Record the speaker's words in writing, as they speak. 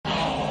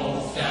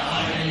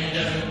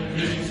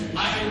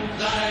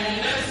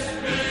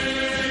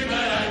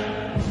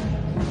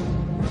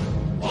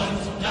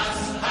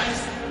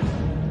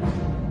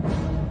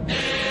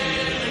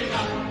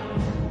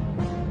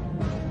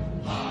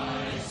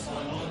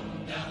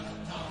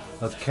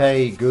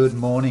Okay, good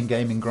morning,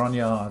 gaming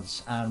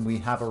grognards, and we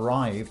have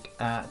arrived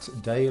at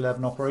day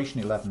 11,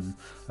 Operation 11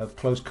 of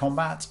close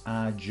combat,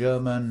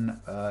 German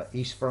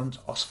East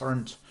Front,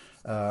 Ostfront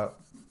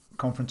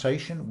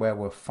confrontation, where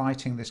we're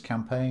fighting this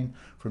campaign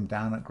from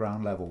down at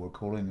ground level. We're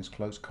calling this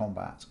close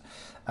combat.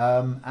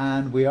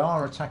 And we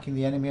are attacking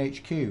the enemy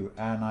HQ,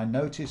 and I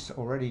noticed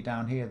already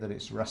down here that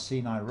it's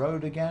Raseiniai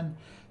Road again.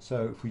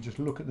 So if we just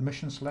look at the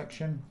mission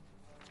selection,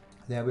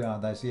 there we are,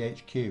 there's the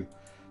HQ.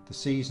 The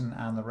season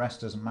and the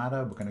rest doesn't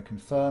matter. We're going to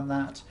confirm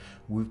that.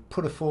 We've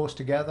put a force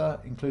together,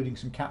 including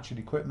some captured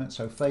equipment.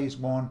 So phase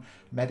 1,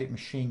 medic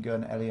machine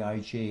gun,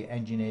 LEIG,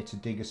 engineer to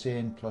dig us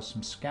in, plus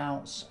some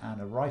scouts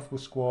and a rifle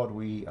squad.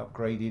 We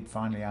upgraded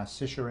finally our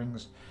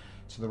Sisherings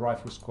to the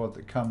rifle squad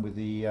that come with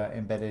the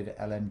embedded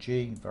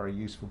LMG, very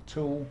useful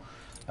tool.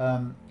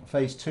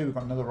 Phase 2, we've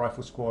got another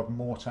rifle squad,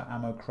 mortar,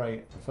 ammo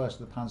crate, the first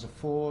of the Panzer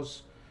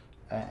IVs,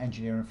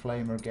 engineer and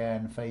flamer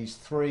again. Phase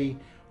 3,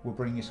 we'll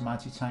bring you some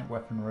anti-tank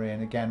weaponry,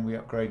 and again we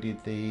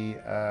upgraded the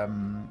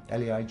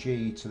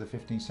LEIG to the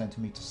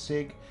 15cm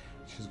SIG,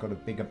 which has got a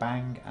bigger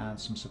bang, and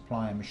some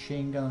supply and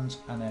machine guns.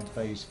 And then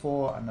phase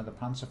 4, another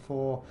Panzer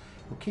IV.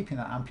 We're keeping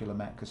that Ampula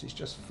mech because it's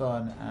just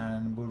fun,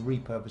 and we're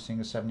repurposing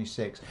a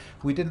 76.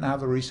 We didn't have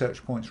the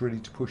research points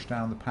really to push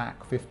down the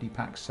pack 50,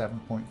 pack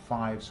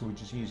 7.5, so we're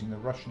just using the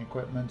Russian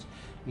equipment,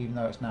 even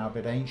though it's now a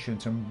bit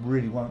ancient and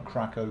really won't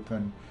crack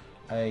open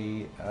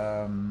a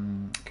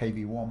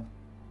KV-1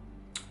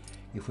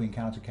 if we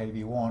encounter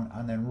KV-1.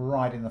 And then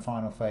right in the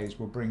final phase,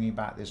 we're bringing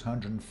back this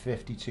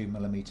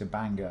 152mm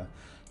banger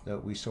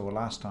that we saw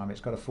last time. It's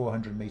got a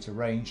 400m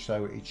range,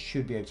 so it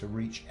should be able to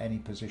reach any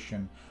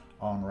position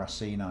on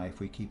Raseiniai if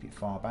we keep it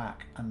far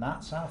back. And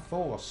that's our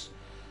force.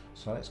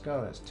 So let's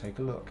go, let's take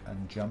a look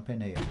and jump in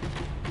here.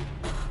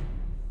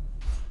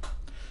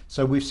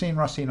 So we've seen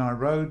Raseiniai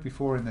Road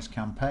before in this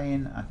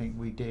campaign. I think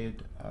we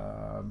did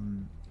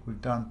we've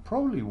done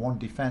probably one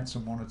defense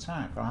and one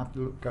attack. I'll have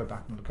to go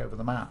back and look over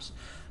the maps.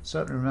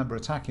 Certainly remember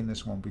attacking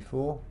this one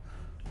before,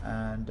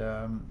 and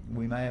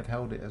we may have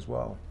held it as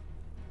well.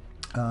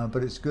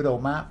 But it's a good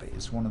old map.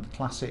 It's one of the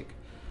classic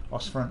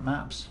Ostfront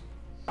maps.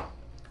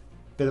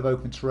 Bit of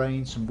open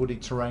terrain, some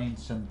wooded terrain,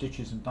 some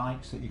ditches and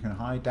dikes that you can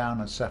hide down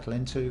and settle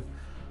into.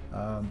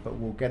 But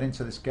we'll get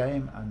into this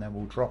game, and then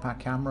we'll drop our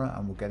camera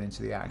and we'll get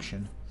into the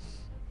action.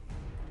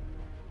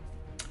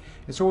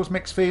 It's always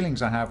mixed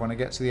feelings I have when I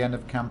get to the end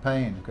of a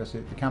campaign, because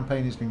the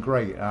campaign has been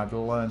great. I've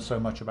learned so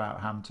much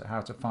about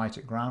how to fight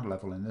at ground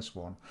level in this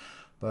one,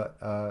 but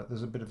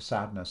there's a bit of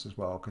sadness as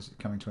well because it's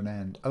coming to an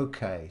end.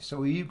 Okay,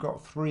 so you've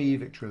got 3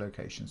 victory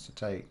locations to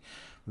take.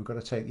 We've got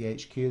to take the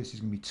HQ. This is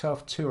going to be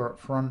tough. 2 are up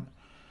front.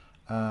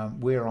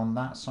 We're on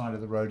that side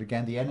of the road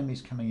again. The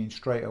enemy's coming in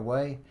straight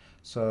away,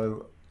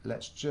 so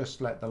let's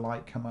just let the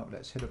light come up.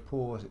 Let's hit a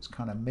pause. It's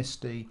kind of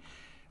misty.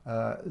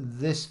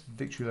 This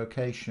victory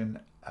location,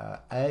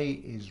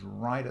 A, is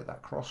right at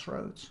that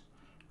crossroads,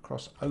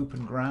 across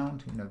open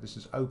ground. You know, this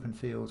is open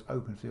fields,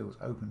 open fields,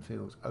 open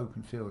fields,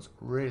 open fields.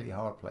 Really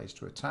hard place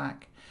to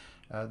attack.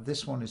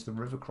 This one is the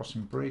river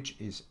crossing bridge,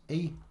 is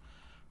E,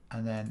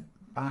 and then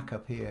back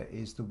up here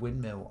is the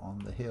windmill on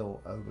the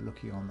hill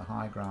overlooking on the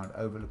high ground,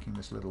 overlooking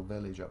this little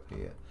village up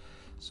here.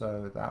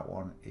 So that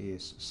one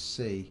is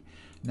C.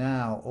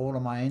 Now all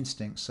of my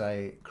instincts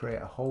say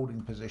create a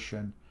holding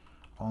position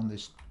on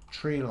this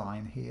tree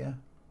line here,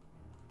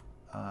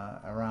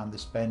 around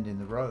this bend in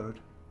the road,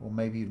 or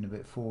maybe even a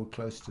bit forward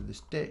close to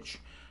this ditch,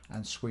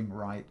 and swing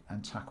right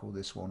and tackle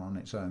this one on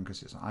its own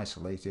because it's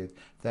isolated,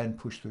 then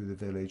push through the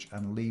village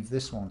and leave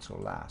this one till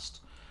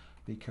last,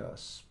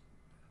 because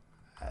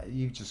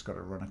you've just got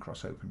to run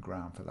across open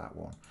ground for that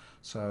one.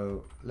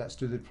 So let's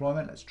do the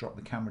deployment. Let's drop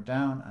the camera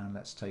down and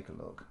let's take a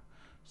look.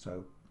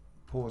 So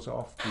pause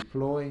off,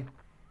 deploy,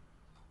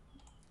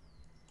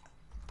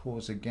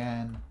 pause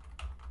again,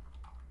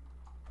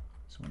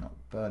 so we're not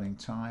burning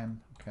time.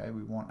 Okay,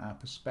 we want our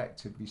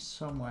perspective to be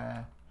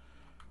somewhere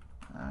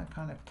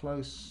kind of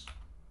close,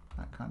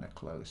 that kind of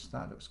close,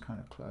 that looks kind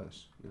of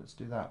close. Let's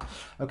do that.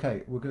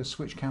 Okay, we're going to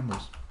switch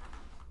cameras.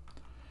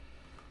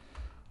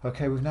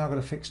 Okay, we've now got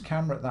a fixed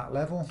camera at that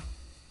level,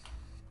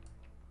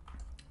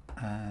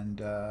 and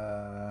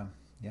yeah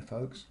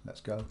folks,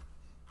 let's go.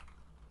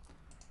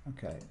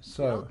 Okay,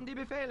 so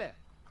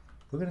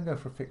we're going to go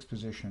for a fixed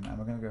position, and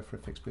we're going to go for a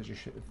fixed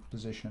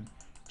position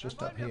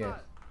just up here.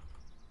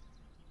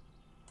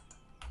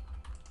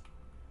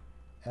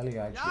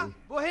 LEIG. Ja,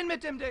 wohin mit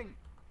dem Ding?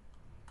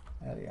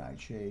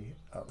 LEIG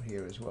up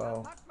here as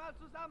well.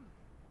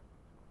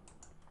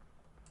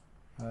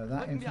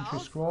 That infantry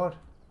squad.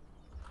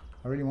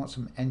 I really want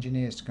some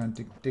engineers to go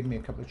and dig me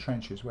a couple of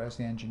trenches. Where's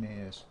the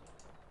engineers?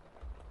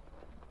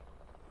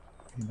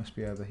 You must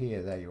be over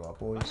here. There you are,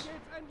 boys.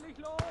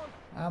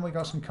 And we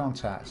got some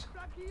contact.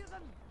 Yeah,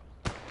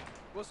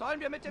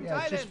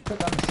 just put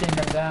that machine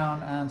gun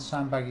down and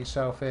sandbag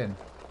yourself in.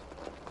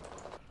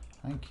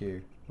 Thank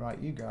you. Right,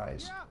 you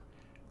guys.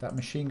 That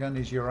machine gun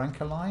is your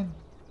anchor line.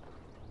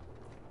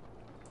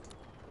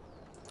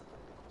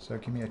 So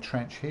give me a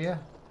trench here,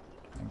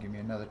 and give me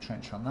another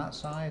trench on that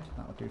side.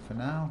 That'll do for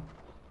now.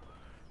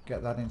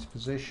 Get that into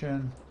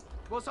position.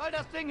 Wo soll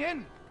das Ding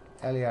hin?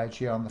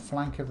 LEIG on the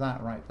flank of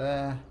that right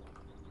there.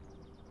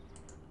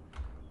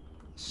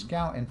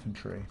 Scout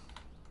infantry.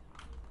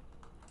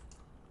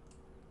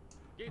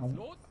 Geht's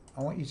los?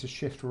 I want you to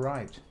shift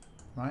right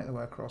the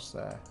way across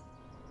there.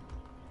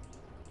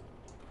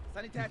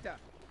 Sanitäter.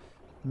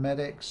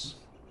 Medics.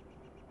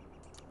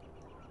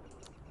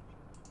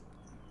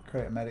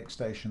 Create a medic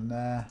station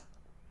there.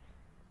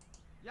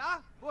 Ja,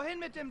 wohin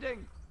mit dem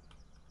Ding?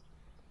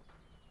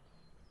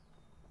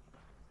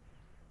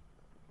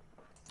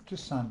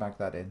 Just sandbag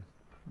that in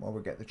while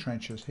we get the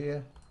trenches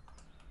here.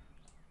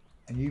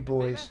 And you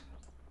boys,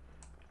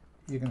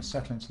 you're going to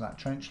settle into that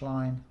trench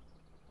line.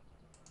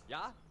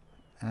 Ja.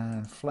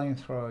 And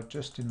flamethrower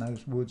just in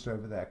those woods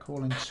over there.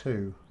 Call in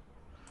 2.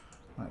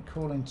 Right,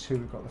 call in 2.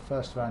 We've got the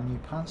first of our new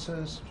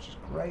panzers, which is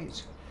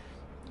great.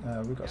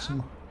 We've got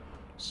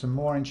some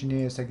more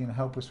engineers. They're going to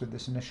help us with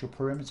this initial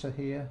perimeter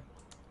here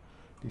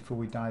before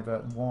we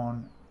divert.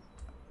 1,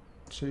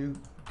 2.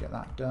 Get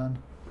that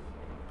done.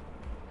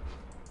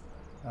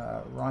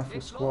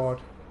 Rifle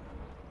squad,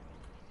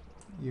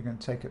 you're going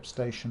to take up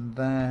station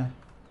there.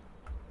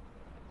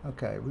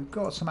 Okay, we've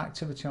got some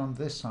activity on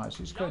this side, so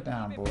just go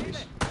down,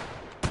 boys.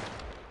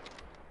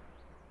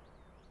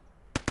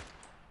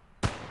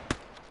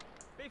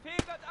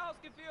 Befehl wird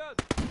ausgeführt.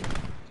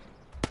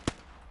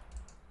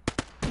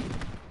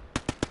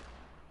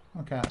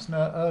 Okay, that's an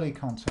early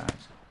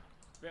contact.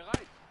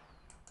 Bereit.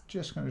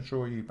 Just going to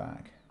draw you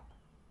back.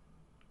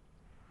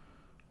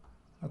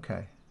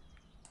 Okay.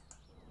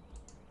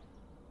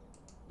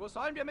 Wo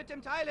sollen wir mit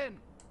dem Teil hin?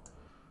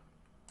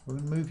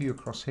 We'll move you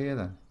across here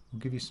then. We'll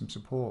give you some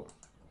support.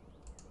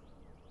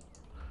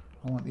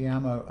 I want the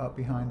ammo up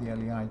behind the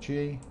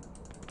LEIG.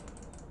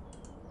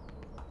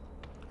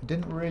 I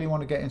didn't really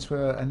want to get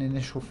into an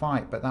initial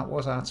fight, but that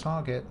was our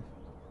target.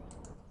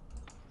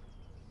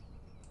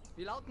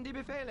 Wie lauten die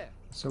Befehle?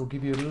 So we'll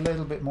give you a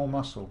little bit more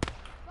muscle.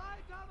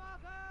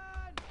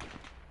 Weitermachen!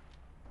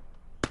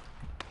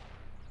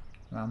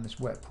 Around this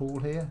wet pool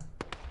here.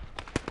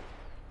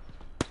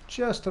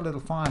 Just a little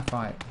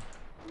firefight.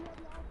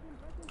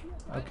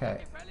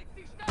 Okay.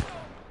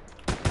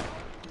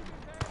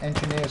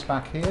 Engineers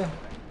back here.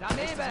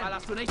 Daneben! Mal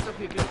hast du nicht so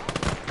viel Glück.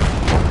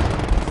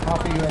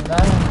 Half of you in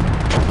there.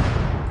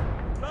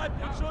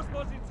 Bleibt in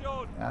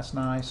Schussposition! That's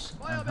nice.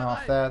 And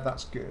half there.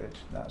 That's good.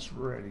 That's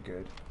really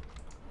good.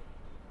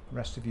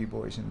 Rest of you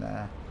boys in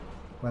there.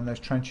 When those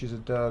trenches are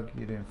dug,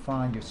 you're doing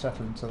fine. You've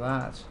settled into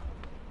that.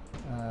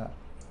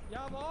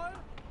 Jawohl!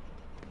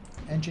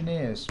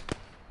 Engineers.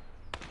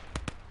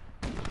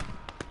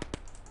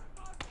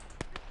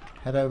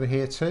 Head over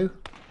here too.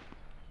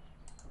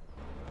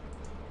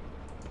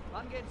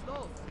 Wann geht's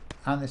los?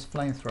 And this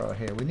flamethrower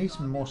here. We need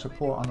some more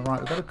support on the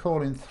right. We've got to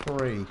call in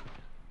 3.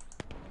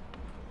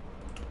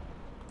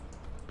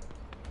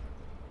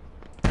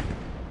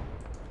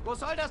 Wo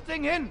soll das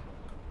Ding hin?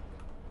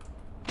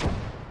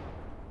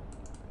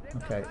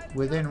 Okay,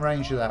 within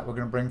range of that, we're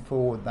going to bring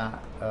forward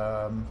that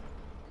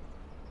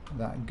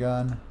that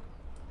gun.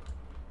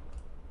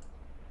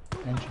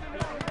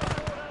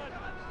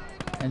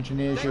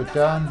 Engineers, you're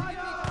done.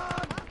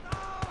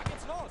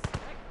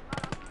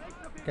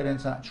 Get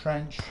into that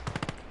trench.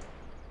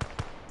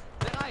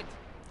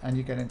 And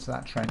you get into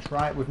that trench.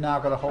 Right, we've now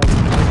got a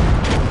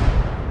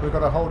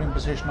holding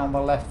position on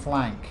the left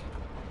flank.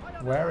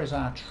 Where is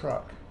our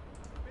truck?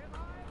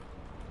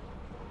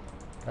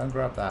 Go and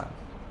grab that.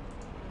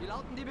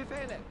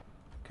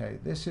 Okay,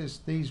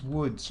 these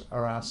woods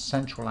are our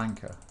central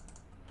anchor.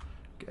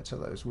 Get to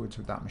those woods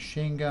with that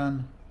machine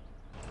gun.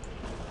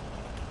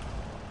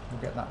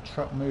 We'll get that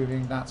truck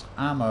moving. That's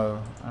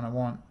ammo, and I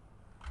want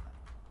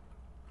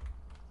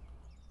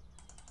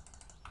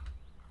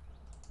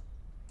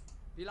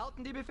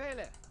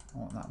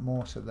that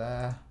mortar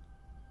there.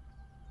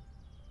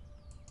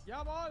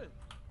 Jawohl!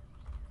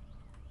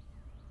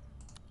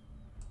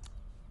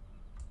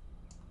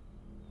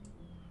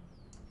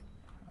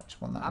 I just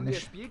want that Haben wir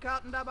initial.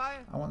 Spielkarten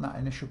dabei? I want that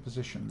initial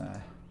position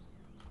there.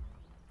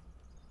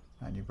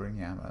 And you bring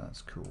the ammo.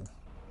 That's cool.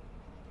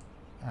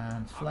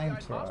 And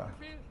flamethrower.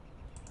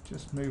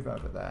 Just move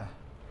over there.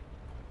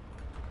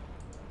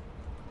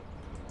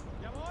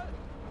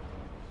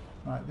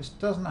 Right, this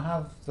doesn't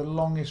have the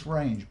longest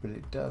range, but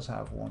it does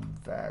have one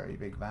very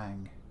big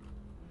bang.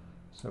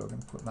 So we're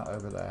going to put that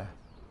over there.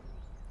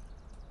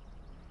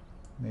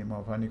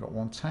 Meanwhile, I've only got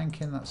 1 tank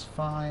in, that's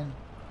fine.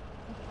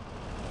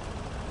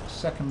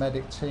 Second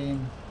medic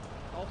team.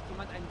 I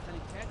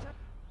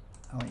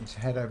want you to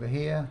head over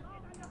here.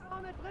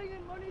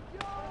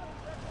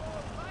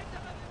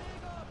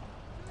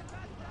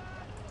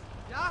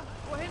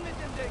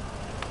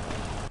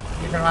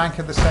 You're going to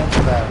anchor the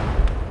centre there.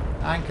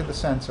 Anchor the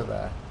centre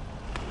there.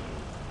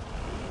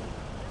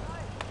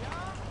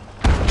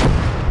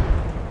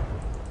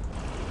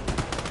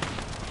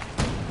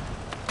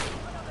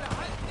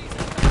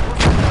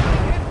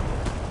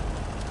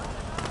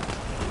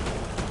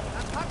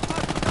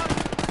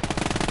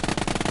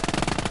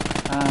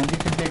 And you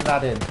can dig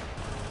that in.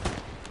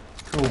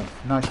 Cool,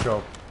 nice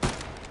job.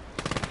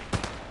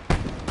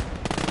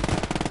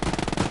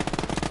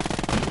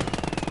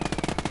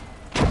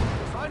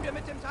 können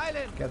wir mit dem Teil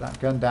hin? Get that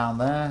gun down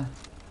there.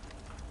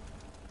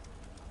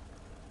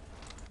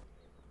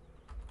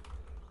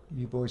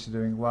 You boys are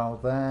doing well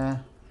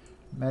there.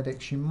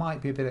 Medics, you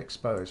might be a bit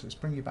exposed. Let's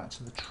bring you back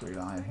to the tree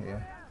line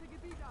here.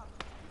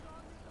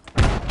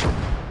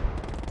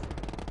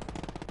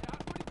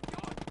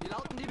 Wie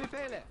lauten die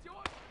Befehle?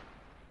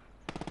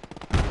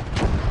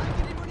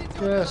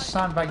 Just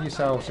sandbag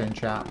yourselves in,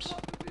 chaps.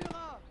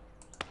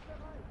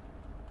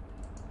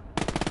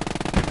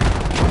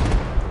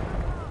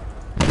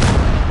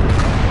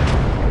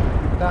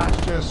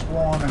 That's just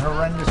one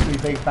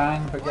horrendously big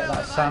bang, but get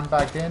that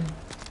sandbagged in.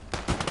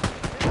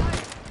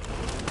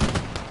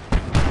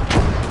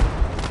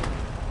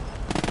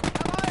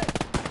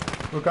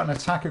 We've got an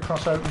attack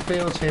across open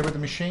fields here with a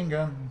machine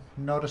gun.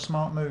 Not a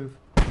smart move.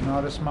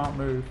 Not a smart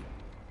move.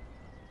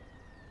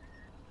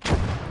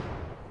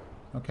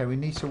 Okay, we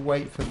need to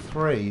wait for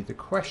 3. The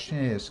question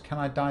is, can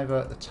I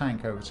divert the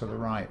tank over to the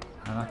right?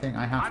 And I think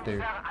I have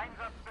to.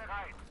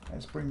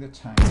 Let's bring the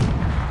tank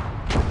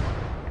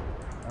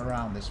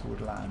around this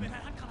woodland.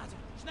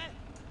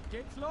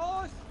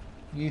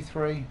 You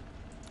 3.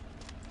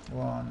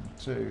 1,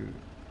 2,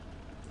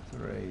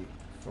 3,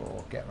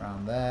 4. Get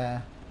round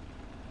there.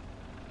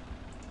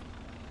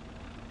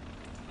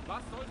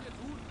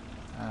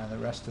 And the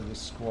rest of the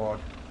squad.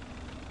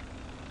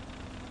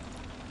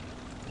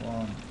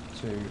 1,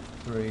 2,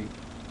 3,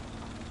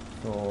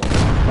 4,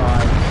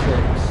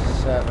 5, 6,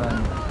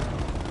 7,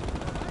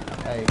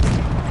 8.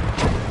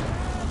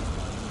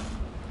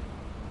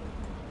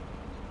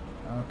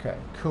 Okay,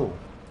 cool.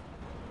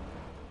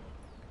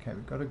 Okay,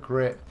 we've got a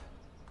grip.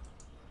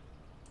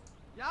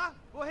 Ja,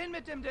 wohin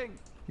mit dem Ding?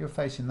 You're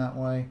facing that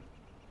way.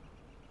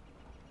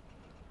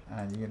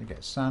 And you're going to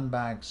get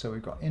sandbagged. So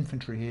we've got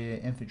infantry here,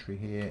 infantry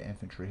here,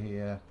 infantry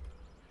here.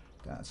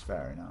 That's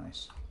very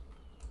nice.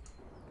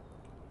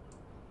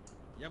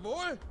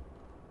 Jawohl.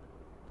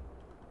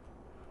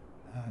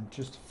 And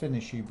just to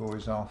finish you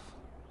boys off,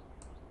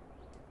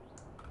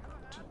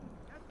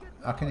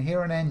 I can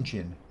hear an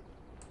engine.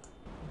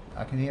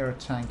 I can hear a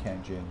tank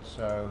engine.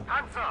 So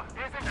Panzer,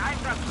 wir sind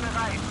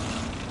einsatzbereit.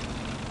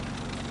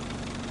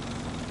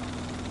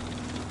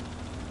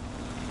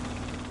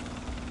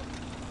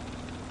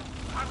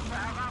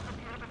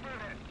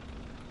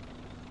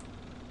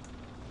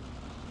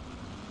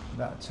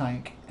 that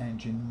tank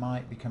engine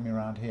might be coming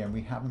around here, and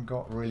we haven't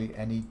got really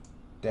any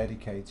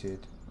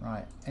dedicated.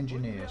 Right,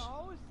 engineers.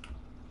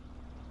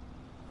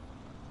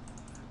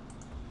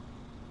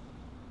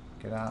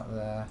 Get out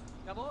there.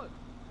 Jawohl.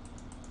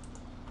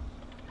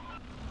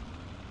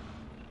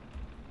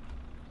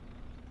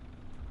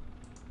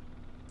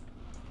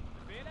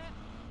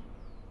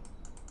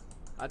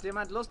 Hat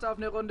jemand Lust auf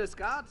eine Runde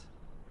Skat?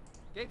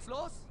 Geht's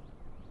los?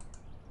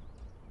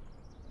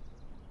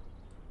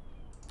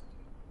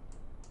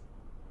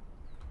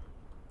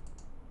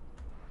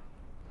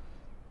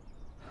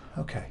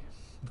 Okay,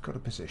 we've got a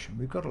position,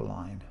 we've got a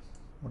line.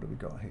 What do we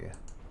got here?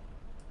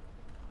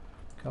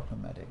 Couple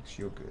of medics,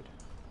 you're good.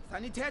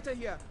 Sanitäter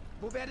hier.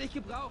 Wo werde ich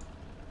gebraucht?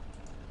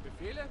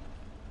 Befehle?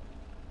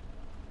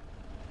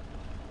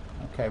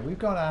 Okay, we've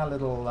got our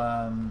little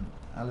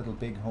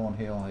bighorn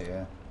hill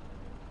here.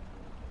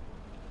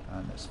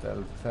 And it's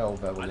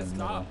Feldwebel in the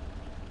middle.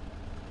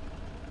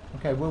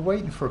 Okay, we're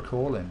waiting for a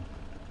call in.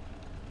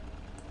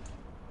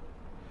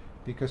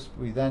 Because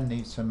we then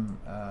need some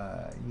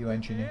you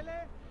engineers.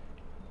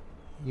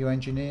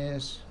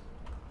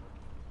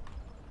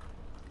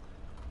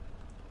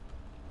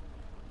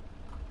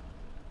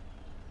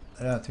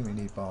 I don't think we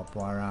need barbed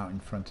wire out in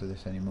front of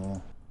this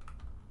anymore.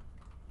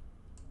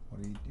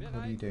 What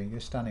are you doing? You're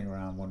standing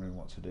around wondering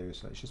what to do,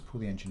 so let's just pull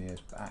the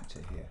engineers back to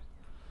here.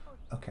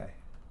 Okay.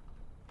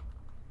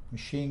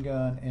 Machine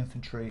gun,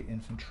 infantry,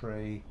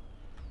 infantry,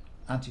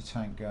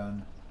 anti-tank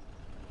gun,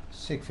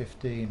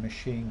 SIG-15,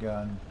 machine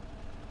gun,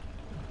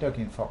 dug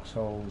in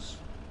foxholes.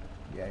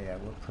 Yeah,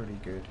 we're pretty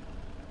good.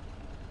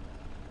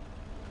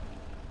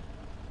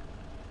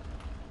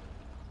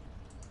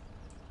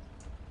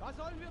 Was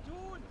sollen wir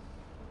tun?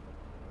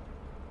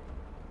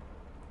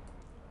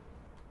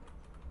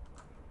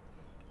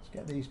 Let's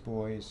get these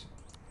boys.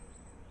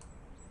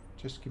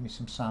 Just give me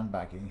some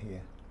sandbagging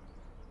here.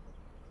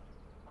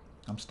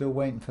 I'm still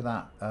waiting for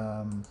that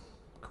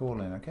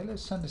call in. Okay,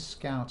 let's send a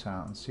scout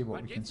out and see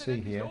what we can see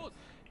here.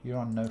 You're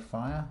on no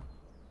fire.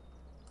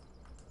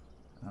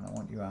 And I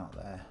want you out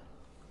there.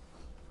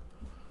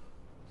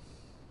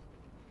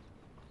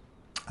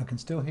 I can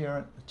still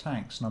hear the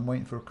tanks, and I'm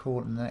waiting for a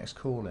call in the next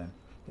call in.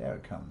 There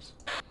it comes.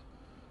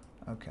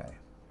 Okay.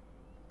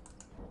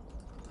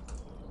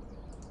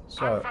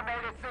 So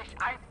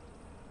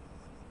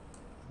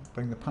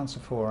bring the Panzer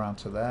IV around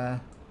to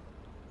there.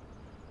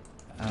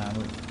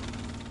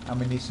 And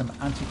we need some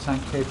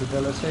anti-tank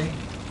capability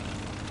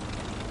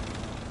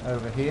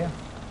over here.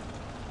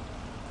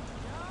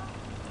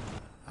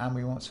 And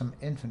we want some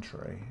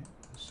infantry.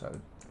 So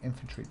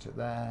infantry to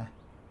there.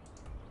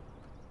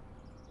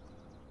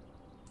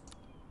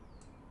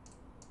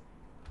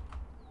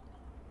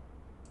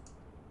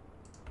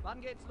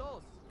 Wann geht's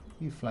los?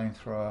 You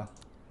flamethrower.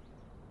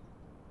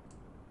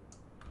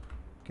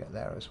 get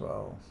there as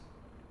well.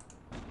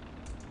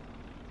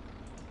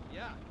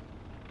 Ja.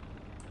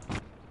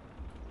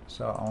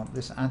 So I want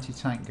this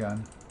anti-tank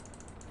gun.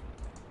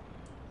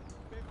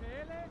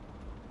 Befehle?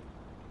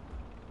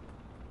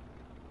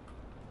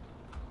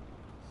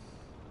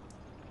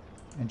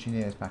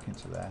 Engineers back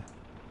into there.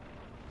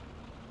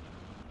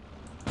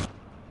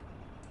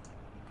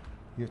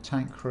 Your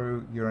tank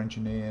crew, your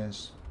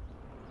engineers.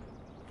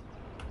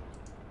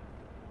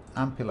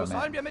 Wo sollen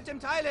Ampulomet. wir mit dem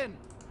Teil hin?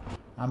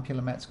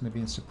 Ampulomet's going to be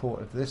in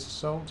support of this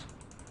assault.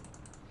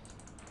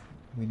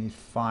 We need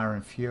fire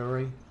and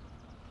fury.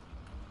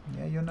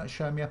 Yeah, you're not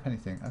showing me up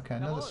anything. Okay,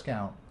 another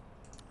scout.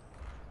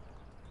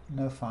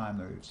 No fire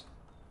moves.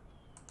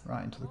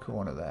 Right into the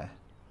corner there.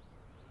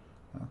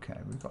 Okay,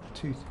 we've got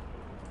two.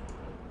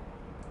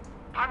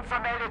 Panzer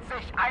meldet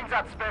sich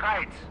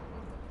einsatzbereit.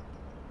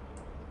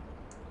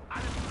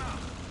 Alles klar.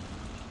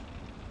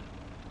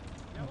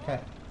 Okay.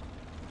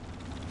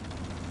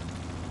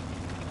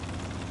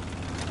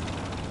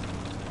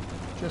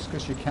 Just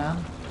because you can.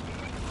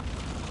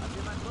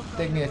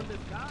 Dig me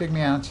an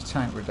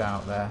anti-tank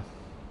redoubt there.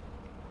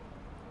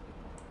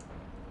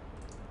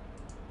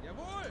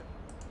 Jawohl.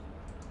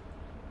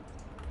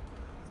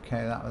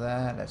 Okay, that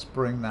there. Let's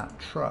bring that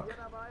truck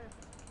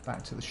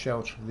back to the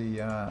shelter of the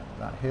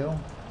that hill.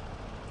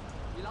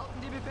 Wie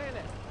lauten die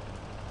Befehle?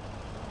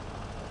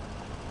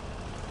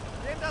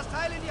 Nehmt das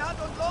Teil in die Hand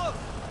und los!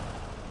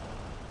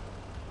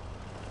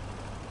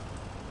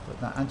 Put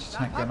that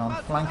anti-tank gun on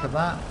the flank of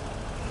that.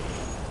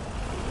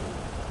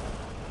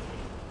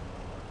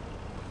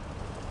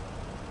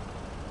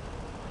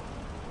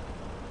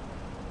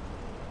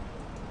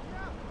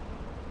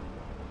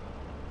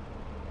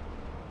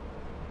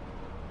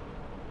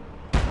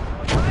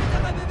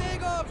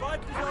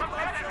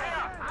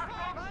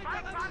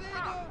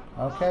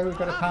 Okay, we've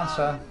got a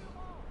Panzer.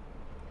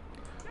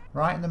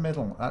 Right in the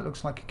middle. That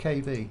looks like a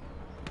KV.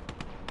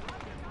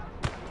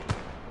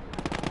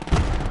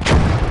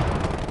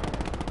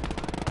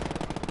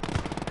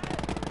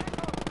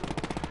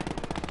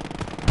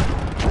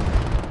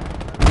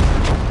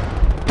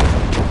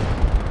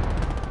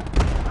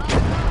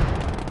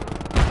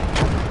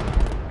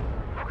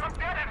 Wo kommt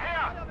der denn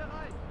her?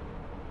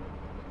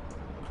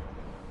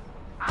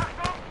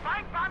 Achtung,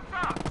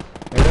 Feindpanzer!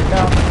 Here they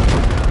come.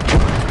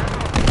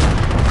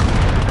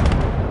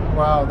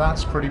 Wow,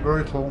 that's pretty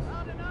brutal.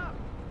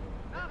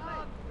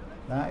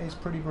 That is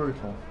pretty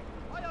brutal.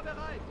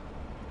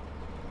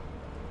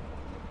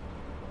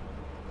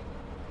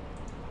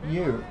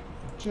 You,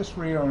 just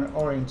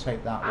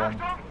reorientate that one.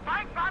 Achtung,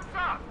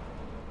 Feindpanzer!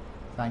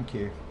 Thank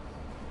you.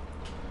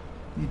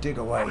 You dig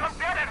away. Wo kommt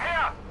der denn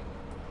her?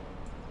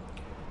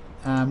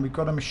 And we've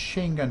got a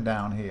machine gun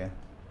down here.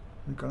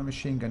 We've got a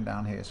machine gun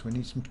down here, so we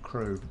need some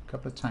crew. A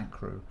couple of tank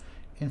crew.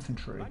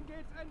 Infantry. Wann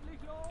geht's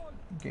endlich los?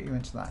 Get you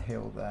into that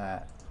hill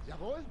there.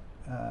 Jawohl.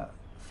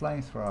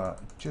 Flamethrower,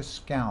 just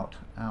scout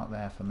out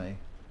there for me.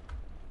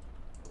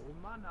 Oh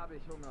Mann, habe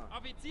ich Hunger.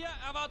 Offizier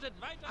erwartet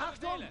weitere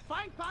Achtung, Befehle.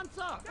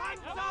 Feindpanzer!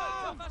 Jawohl,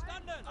 so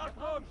verstanden.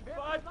 Achtung,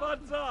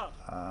 Feindpanzer!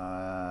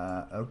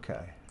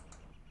 Okay.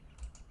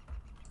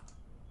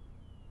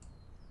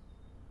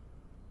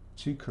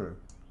 Two crew.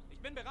 Ich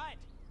bin bereit.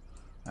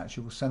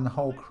 Actually, we'll send the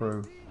whole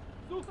crew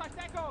Sucht euch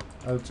Deckung!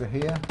 over to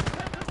here.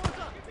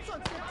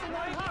 Sonst gibt's einen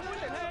neuen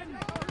Hafen!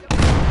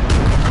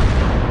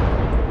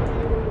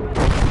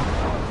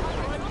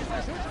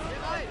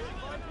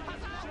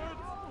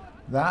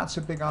 That's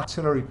a big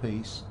artillery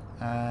piece,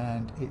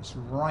 and it's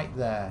right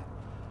there.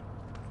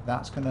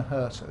 That's going to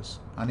hurt us.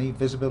 I need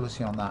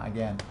visibility on that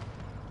again.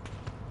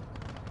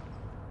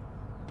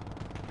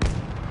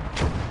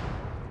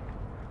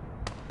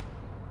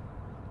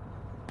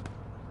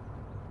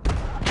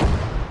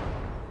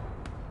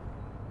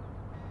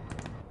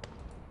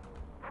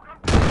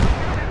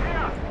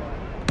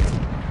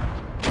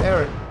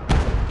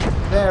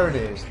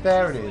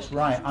 There it is.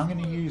 Right, I'm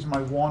going to use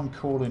my one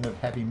calling of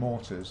heavy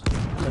mortars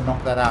to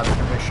knock that out of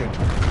commission.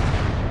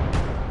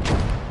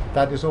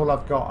 That is all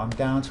I've got. I'm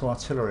down to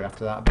artillery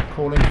after that. But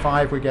calling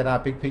 5, we get our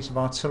big piece of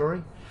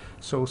artillery.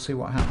 So we'll see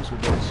what happens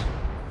with this.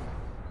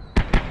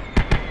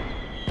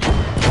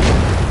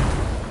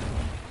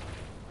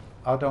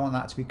 I don't want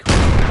that to be called.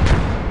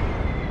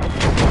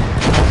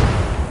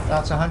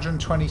 That's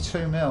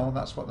 122 mil.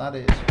 That's what that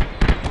is.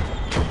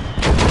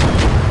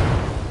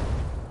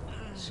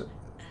 So,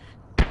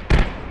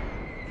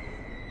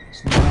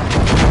 it's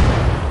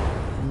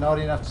not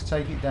enough to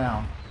take it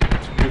down.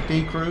 We've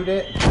decrewed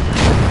it.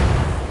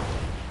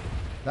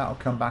 That'll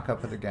come back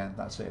up it again.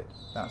 That's it.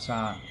 That's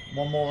our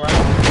one more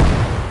round.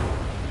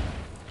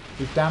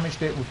 We've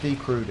damaged it. We've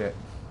decrewed it.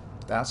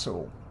 That's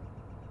all.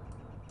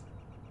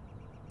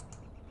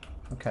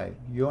 Okay,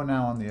 you're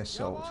now on the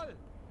assault.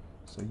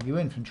 So you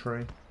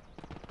infantry,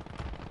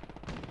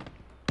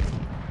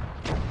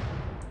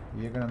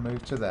 you're going to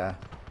move to there.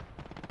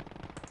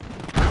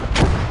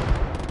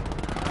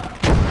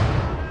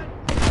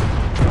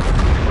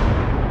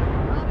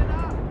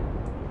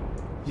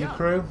 You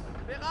crew,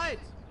 Bereit!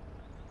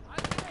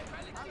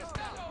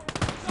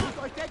 Sucht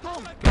euch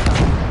Deckung!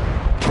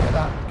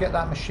 get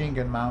that machine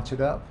gun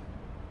mounted up.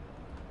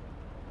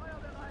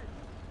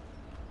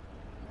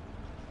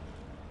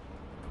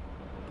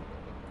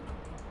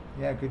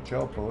 Yeah, good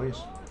job, boys.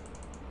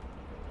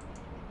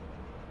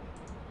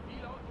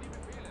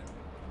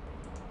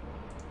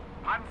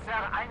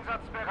 Panzer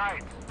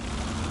einsatzbereit.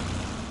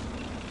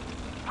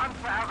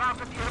 Panzer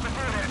erwartet Ihre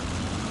Befehle.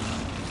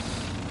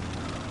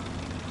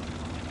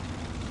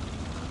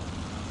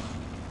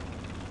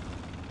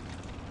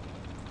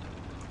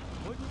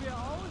 Holen wir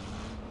aus?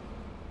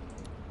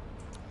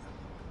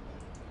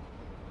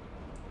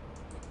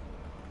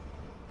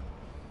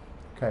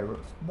 Okay, we're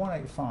at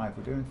 185.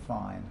 We're doing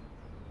fine.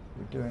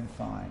 We're doing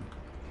fine.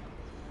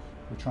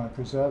 We're trying to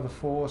preserve a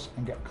force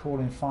and get call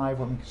in 5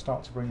 when we can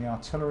start to bring the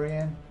artillery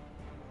in.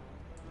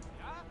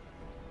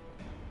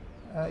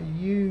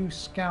 You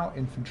scout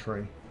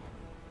infantry.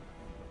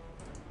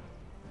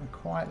 I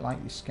quite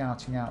like you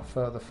scouting out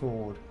further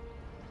forward.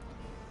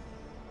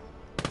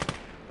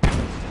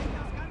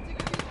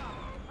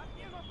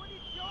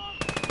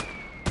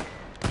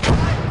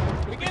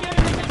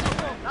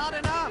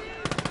 Lade nach!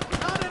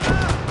 Lade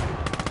nach!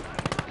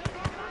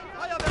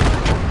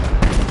 Feuerbereit!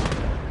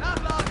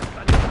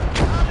 Nachladen!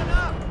 Lade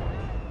nach!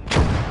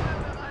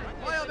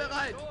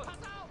 Feuerbereit!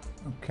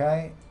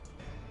 Okay.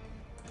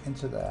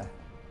 Into there.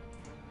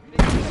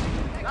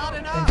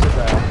 Lade nach! Into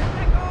there.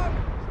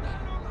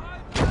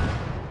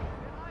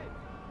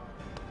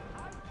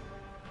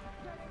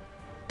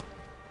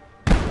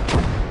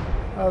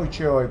 Oh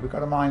joy, we've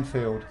got a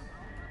minefield.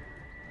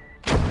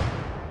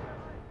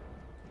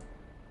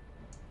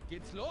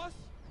 Geht's los?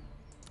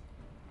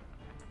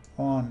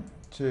 1,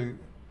 2,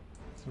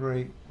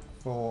 3,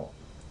 4,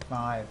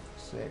 5,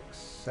 6,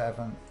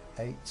 7,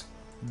 8,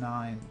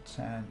 9,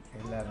 10,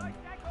 11.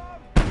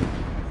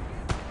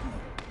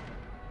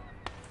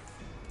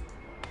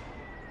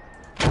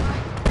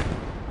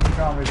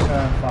 Can't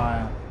return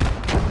fire.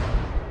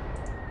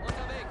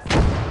 Unterwegs!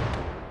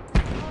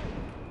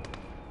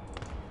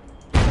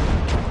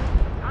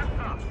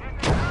 Panzer, wir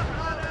sind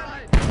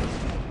Nachladebereit!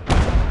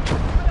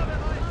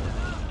 Feuerbereit!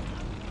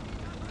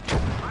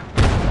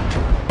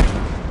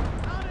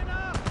 Lade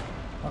nach!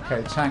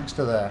 Okay, tanks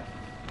to there.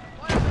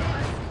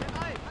 Feuerbereit!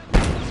 Bereit!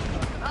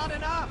 Lade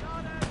nach!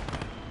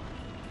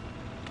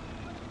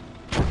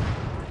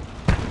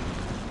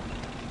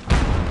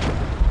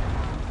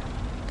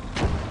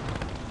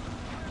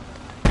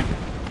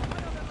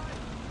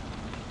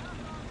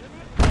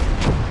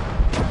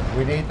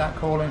 We need that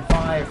call in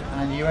 5,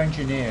 and you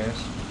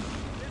engineers.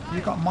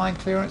 You got mine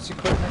clearance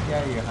equipment?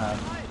 Yeah, you have.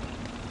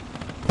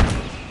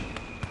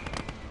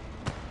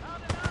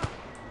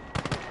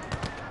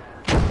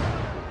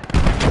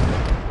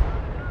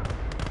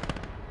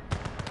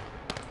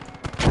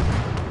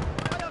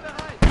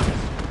 Feuerbereit!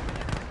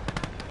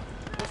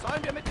 Wo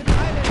sollen wir mit den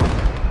Teilen?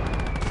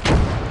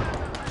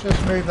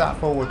 Just move that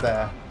forward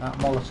there, that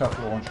Molotov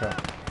launcher.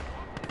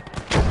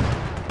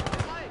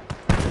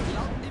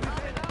 Lauten die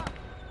Befehle!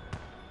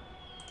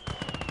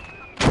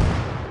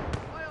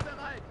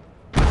 Feuerbereit!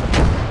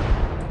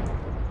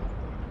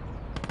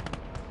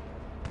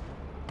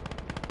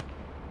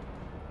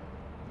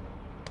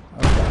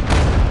 Okay.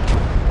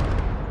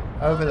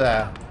 Over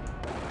there.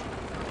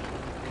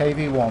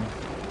 KV-1.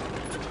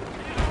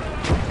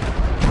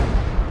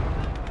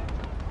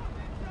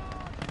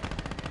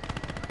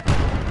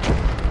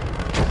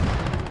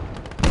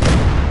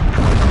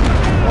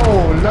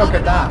 Oh, look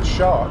at that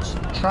shot.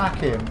 Track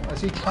him.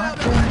 Has he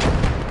tracked him?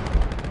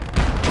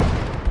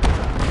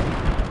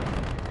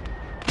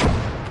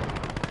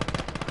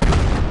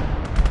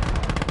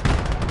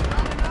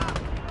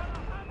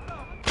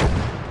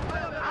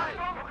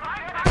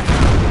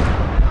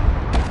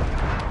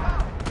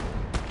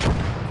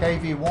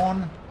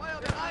 KV-1.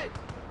 Feuerbereit!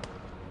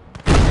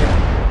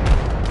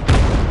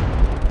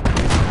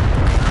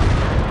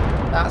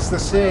 That's the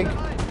SIG.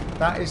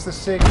 That is the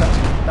SIG.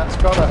 That's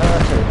got to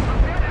hurt him.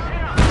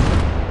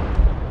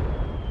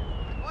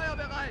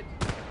 Feuerbereit!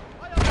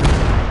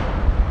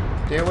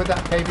 Feuerbereit! Deal with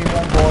that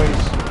KV-1,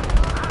 boys.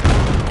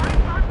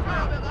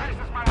 Feuerbereit!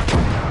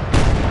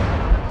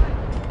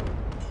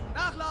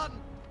 Nachladen!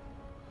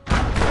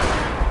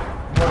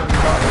 What have we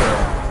got here?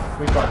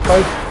 We've got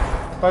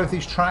both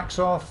these tracks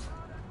off.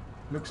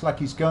 Looks like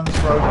his gun's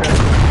broken.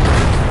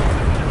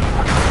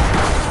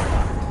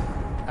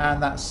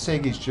 And that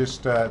SIG is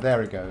just,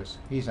 there he goes.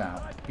 He's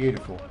out.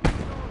 Beautiful.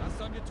 Was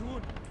sollen wir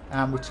tun?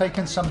 And we're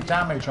taking some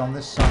damage on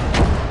this side.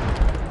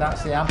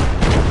 That's the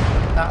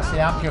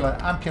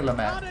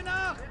ampulomet. Lade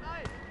nach!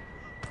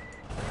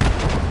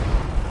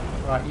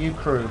 Right, you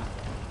crew.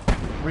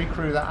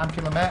 Recrew that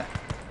ampulomet.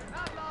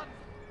 Nachladen!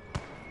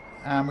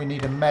 And we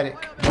need a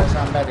medic. Where's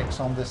our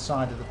medics on this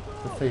side of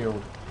the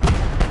field?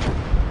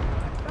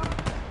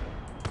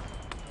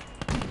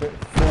 Bit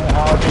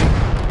foolhardy.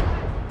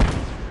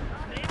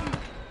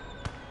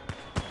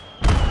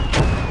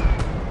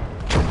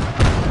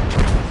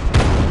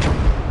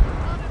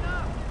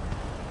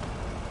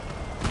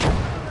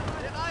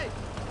 Bereit!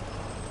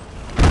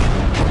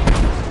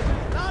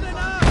 Lade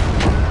nach!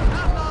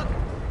 Nachladen!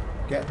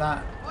 Get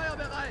that.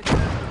 Feuerbereit!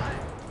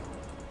 Feuerbereit!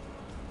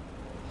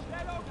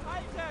 Stellung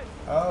halten!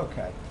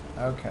 Okay,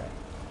 okay.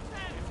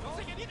 Schnell!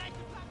 Sichere die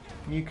rechte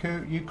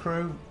Flanke! You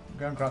crew,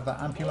 go and grab that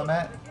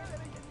ampulomet.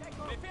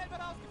 Befehl bereit!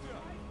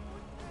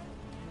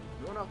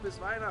 Nur noch bis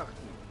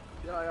Weihnachten.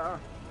 Ja, ja.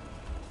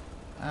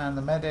 And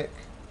the medic.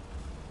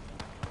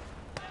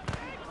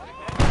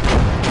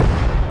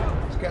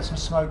 Let's get some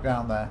smoke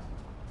down there.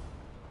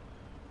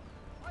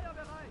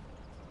 Feuerbereit!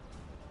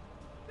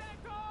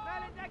 Deckung!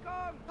 Schnell in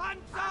Deckung!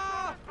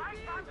 Panzer!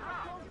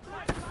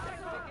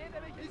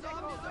 Wieso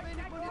haben wir so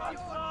wenig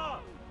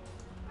Munition?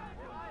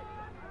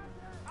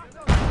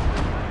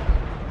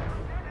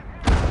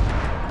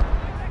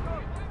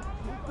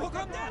 Wo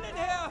kommt der denn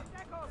her?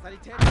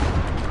 Sanität!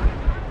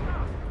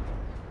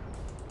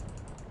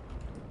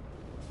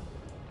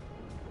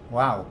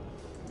 Wow.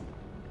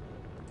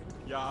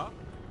 Ja.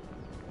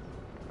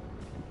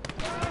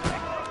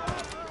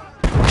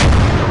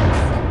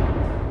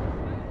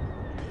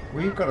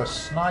 We've got a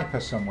sniper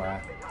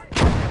somewhere.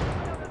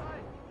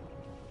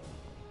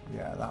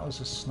 Yeah, that was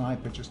a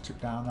sniper, just took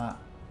down that.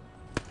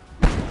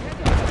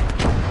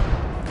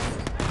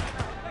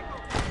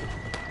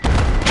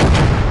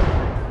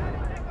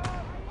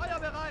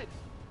 Feuerbereit!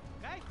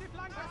 Rechte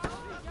Flanke!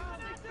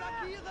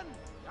 Flankieren!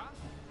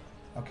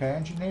 Okay,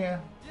 engineer,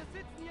 Wir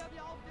sitzen hier wie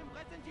auf dem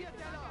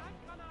Präsentierteller!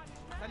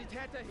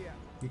 Sanitäter hier!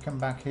 you come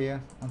back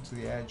here onto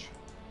the edge.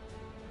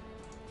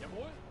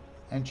 Jawohl.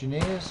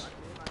 Engineers,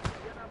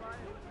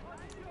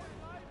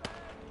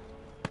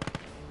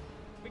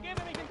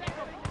 Begebe mich in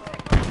Deckung.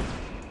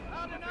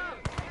 Erde nach!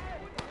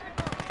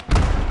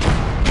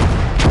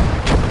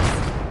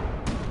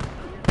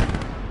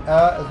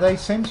 they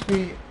seem to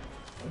be.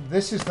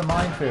 This is the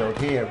minefield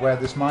here, where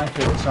this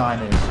minefield sign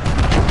is.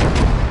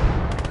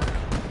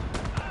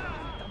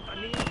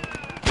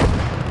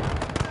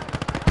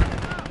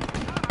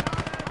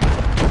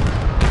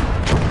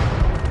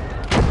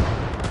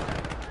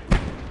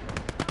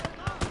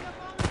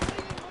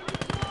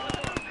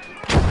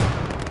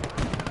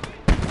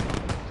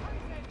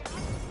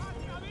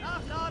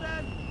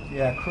 Nachladen!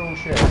 Yeah, cruel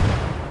shit.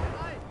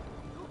 Bereit!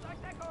 Sucht euch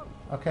Deckung!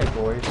 Okay,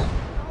 boys.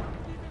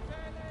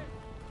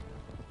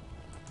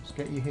 Let's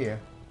get you here.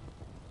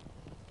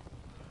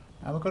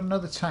 And we've got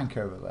another tank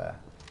over there.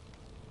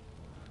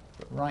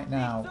 But right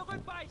now,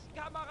 Zurückweichen,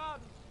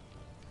 Kameraden.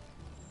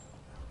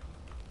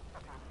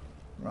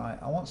 right,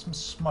 I want some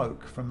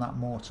smoke from that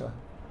mortar.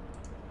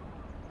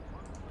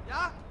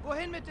 Ja,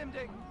 wohin mit dem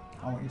Ding?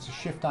 I want you to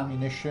shift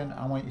ammunition.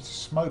 I want you to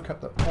smoke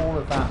up all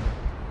of that.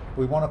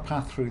 We want to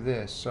path through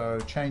this, so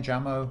change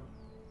ammo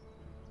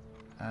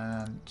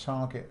and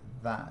target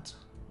that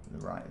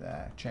right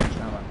there. Change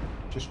ammo.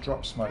 Just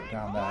drop smoke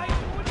down there.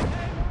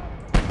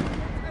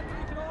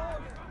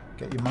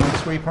 Get your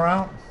minesweeper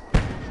out,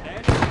 Schnell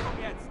in Deckung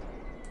jetzt.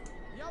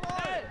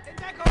 Jawohl! In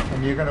Deckung!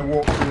 and you're going to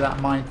walk through that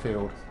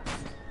minefield.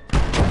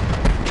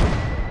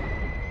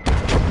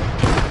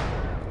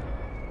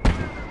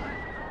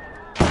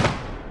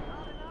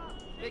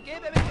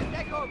 Begebe mich in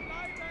Deckung!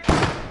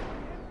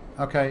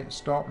 Okay,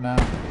 stop now.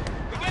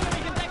 Begebe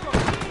mich in Deckung.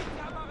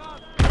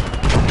 Kameraden.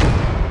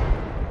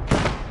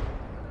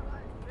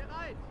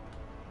 Bereit!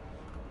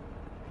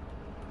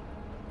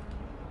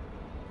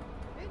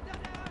 Hinter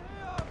der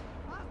Erhöhung!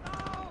 Passt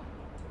auf!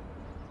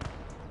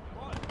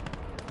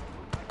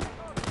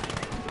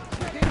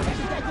 Begebe mich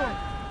in Deckung!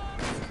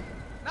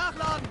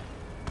 Nachladen!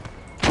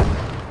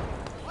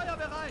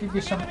 Feuerbereit! Give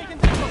you some. Begebe mich in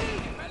Deckung.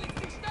 Gefälligst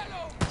die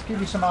Stellung. Let's give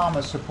you some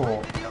armor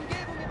support. Die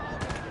Umgebung im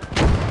Auge!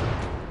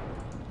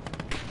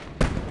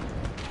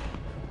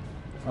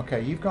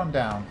 Okay, you've gone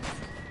down.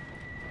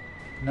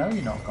 No,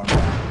 you're not gone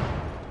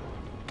down.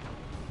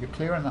 You're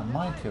clearing that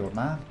minefield,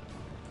 man.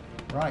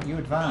 Right, you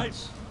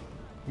advance.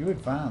 You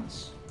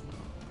advance.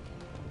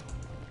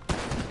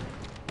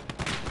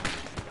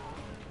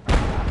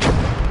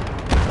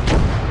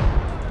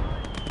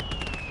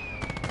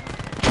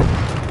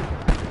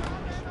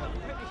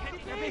 Ich hätte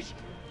dich erwischt.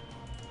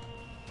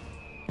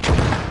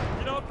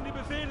 Hier laufen die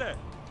Befehle.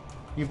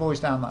 You boys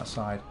down that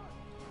side.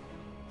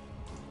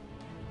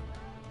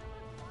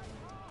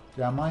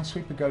 Did our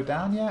minesweeper go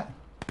down yet?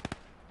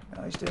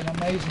 No, he's doing an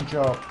amazing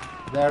job.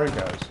 There he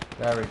goes.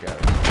 There he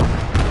goes.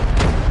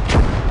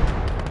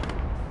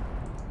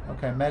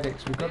 Okay,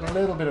 medics, we've got a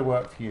little bit of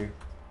work for you.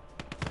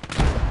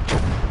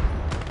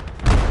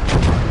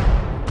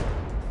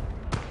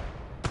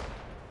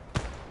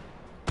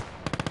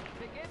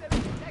 Begebe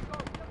mich in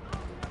Deckung!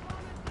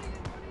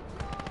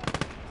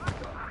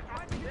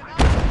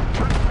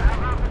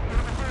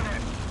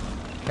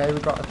 Okay,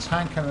 we've got a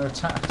tank and an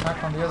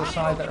attack on the other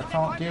side that I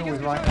can't deal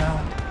with right now.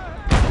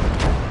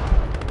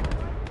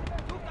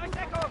 Sucht euch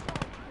Deckung!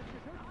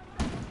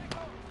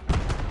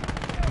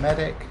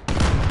 Medic.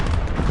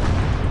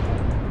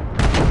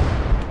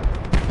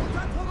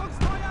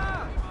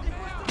 Unterdrückungsfeuer!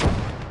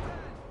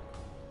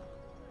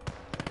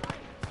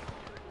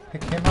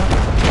 Pick him up.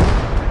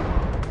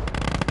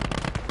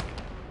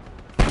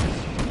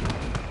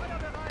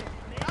 Feuerbereit!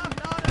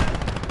 Nachladen!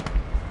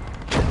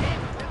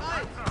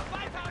 Bereit!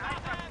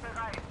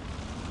 Bereit.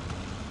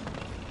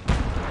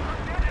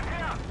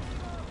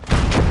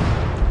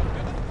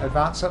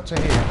 Advance up to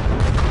here.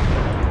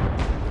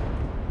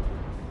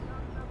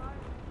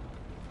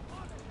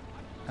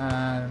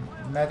 And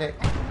medic.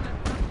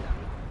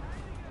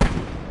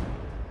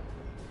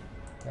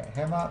 Get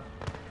him up.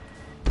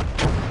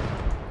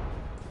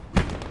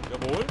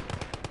 Jawohl.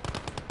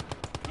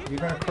 You're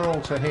going to crawl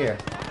to here.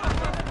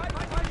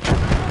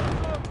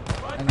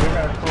 And you're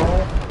going to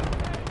crawl.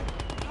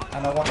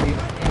 And I want you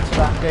into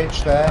that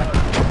ditch there.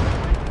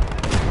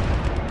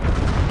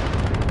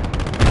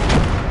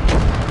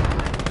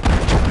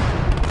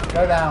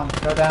 Go down,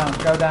 go down,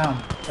 go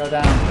down, go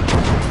down.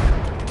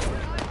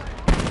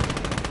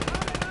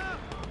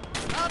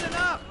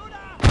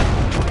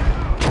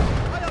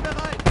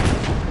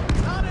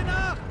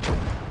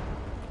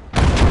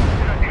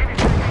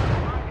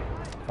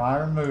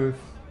 Fire and move.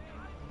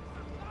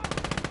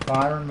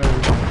 Fire and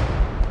move.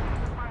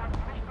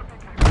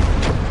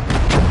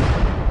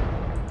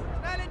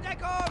 Schnell in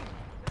Deckung!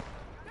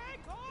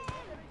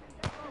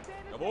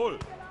 Jawohl.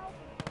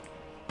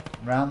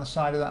 Round the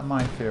side of that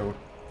minefield.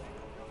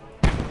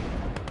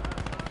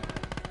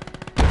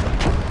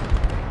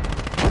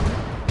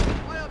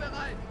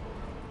 Feuerbereit!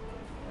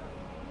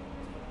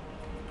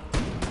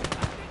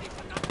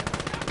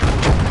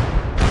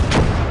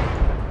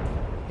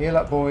 Heal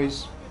up,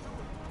 boys.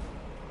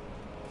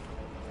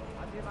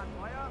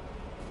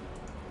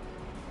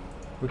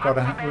 We've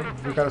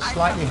got a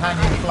slightly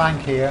hanging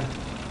flank here,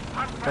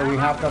 but we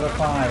have got a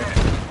fire.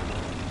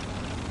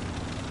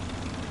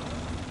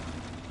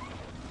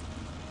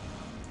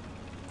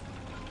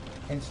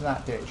 Into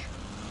that ditch.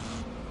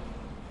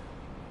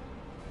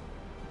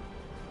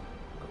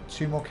 Got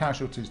 2 more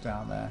casualties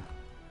down there.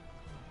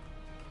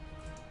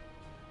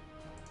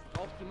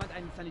 Braucht jemand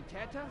einen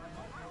Sanitäter?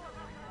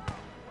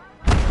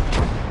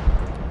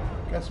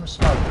 Get some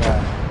smoke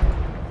there.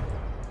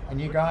 And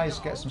you guys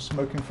get some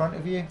smoke in front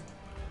of you.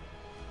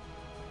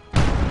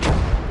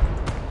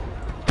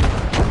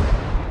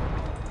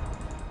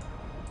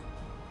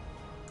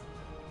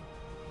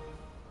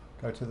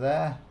 Go to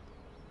there.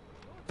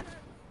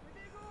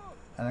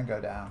 And then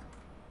go down.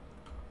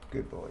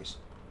 Good boys.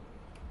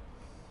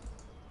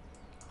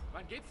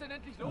 Wann geht's denn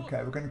endlich los?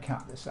 Okay, we're going to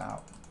cap this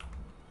out.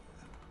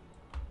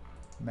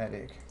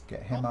 Medic,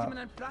 get him Braucht up. jemand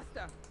ein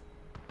Pflaster?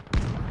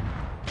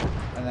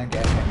 And then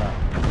get him up.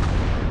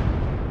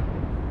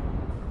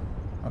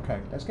 Okay,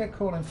 let's get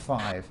calling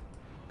 5.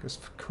 Because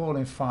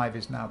calling 5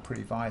 is now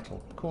pretty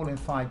vital. Calling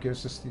 5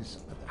 gives us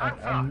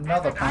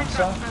another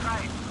panzer.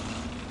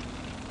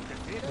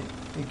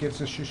 It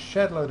gives us a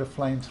shed load of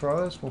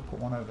flamethrowers. We'll put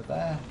one over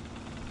there.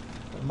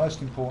 But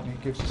most importantly,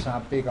 it gives us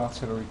our big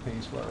artillery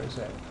piece. Where is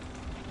it?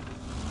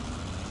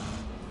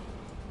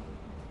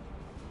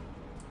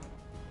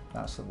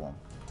 That's the one.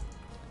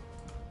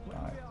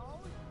 Right.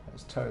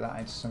 Let's tow that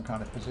into some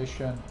kind of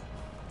position.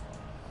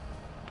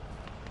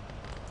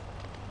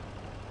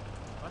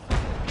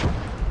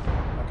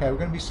 Okay, we're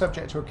going to be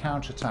subject to a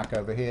counterattack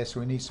over here, so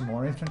we need some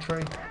more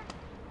infantry.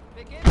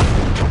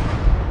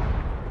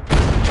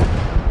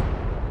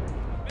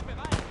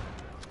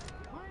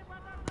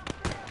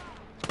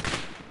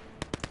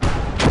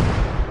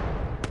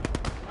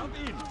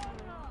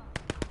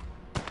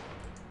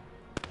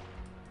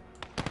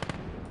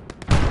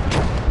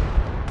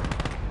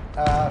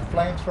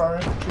 Flamethrower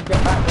infantry,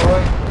 get back,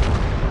 boy.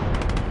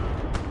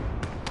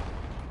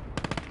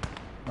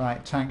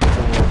 Right, tank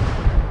forward.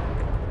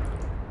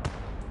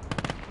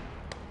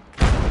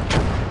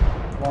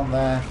 One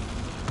there.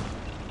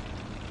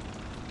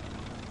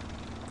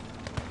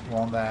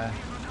 One there.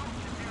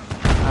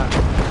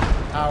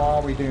 How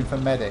are we doing for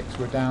medics?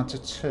 We're down to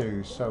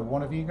 2. So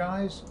one of you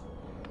guys,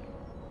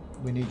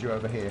 we need you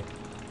over here.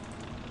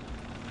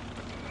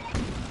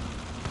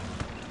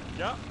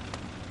 Ja.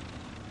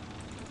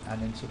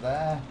 And into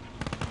there.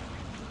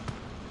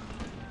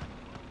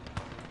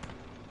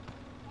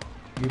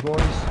 You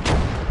boys,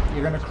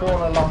 you're going to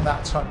crawl along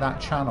that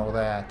channel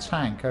there.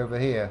 Tank over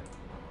here.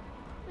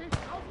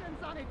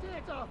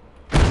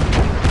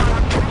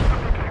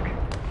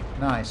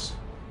 Nice.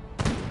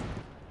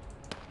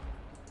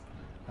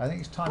 I think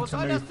it's time to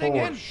move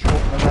forward.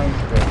 Shorten the range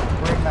a bit.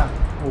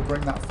 We'll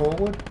bring that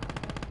forward.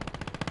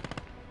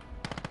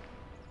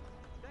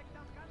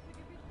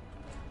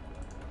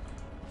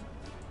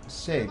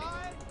 Sig,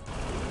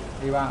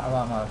 are you out of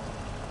ammo?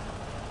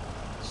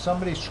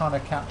 Somebody's trying to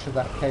capture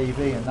that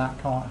KV and that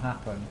can't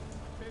happen.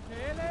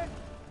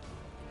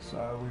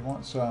 So we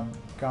want some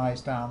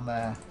guys down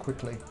there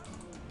quickly.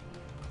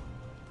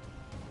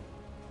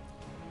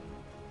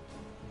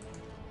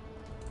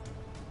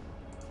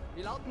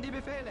 Wie lauten die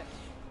Befehle?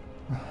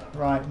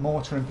 Right,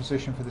 mortar in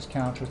position for this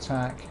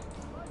counter-attack.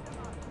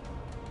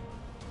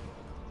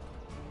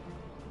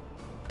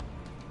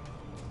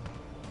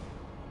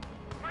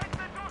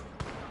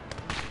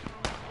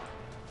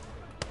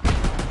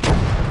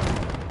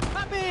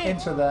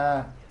 Into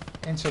there,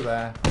 into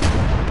there.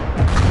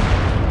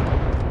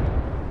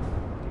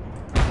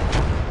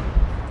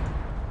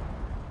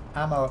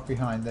 Ammo up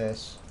behind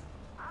this.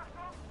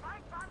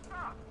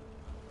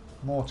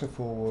 Mortar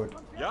forward.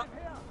 Ja.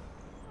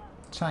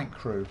 Tank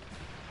crew.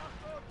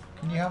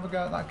 Can you have a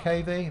go at that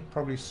KV?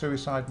 Probably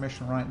suicide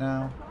mission right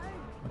now.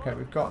 Okay,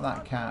 we've got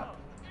that cap.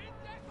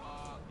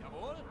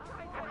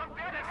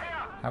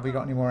 Have we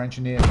got any more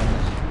engineers on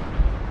this?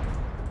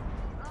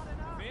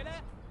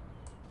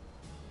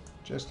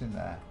 Just in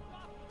there.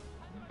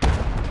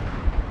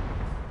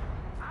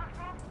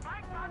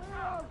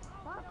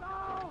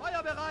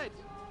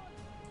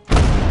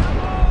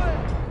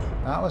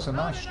 That was a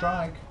nice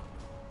strike.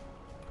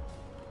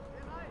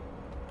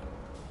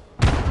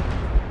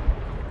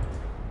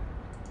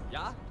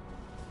 Ja?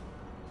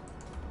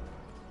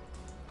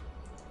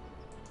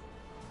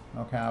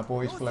 Okay, our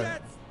boy's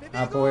bled.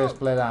 Our boy has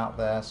bled out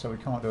there, so we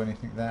can't do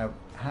anything there.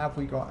 Have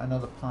we got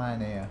another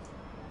pioneer?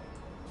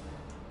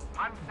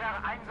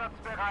 Panzer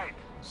einsatzbereit.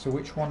 So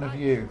which one of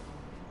you?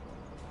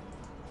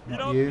 Wie Not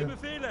laufen die you.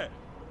 Befehle?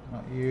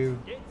 Not you.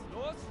 Geht's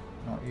los?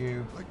 Not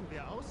you. Rücken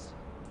wir aus?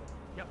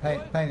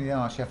 Pain in the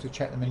arse. You have to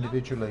check them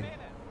individually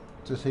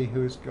to see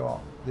who's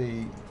got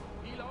the.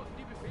 Wie lauten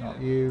die Befehle?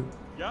 Not you.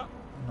 Ja.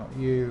 Not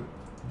you.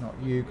 Not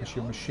you, because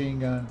you're machine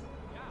gun.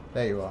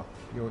 There you are.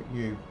 You're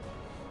you.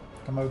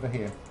 Come over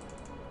here.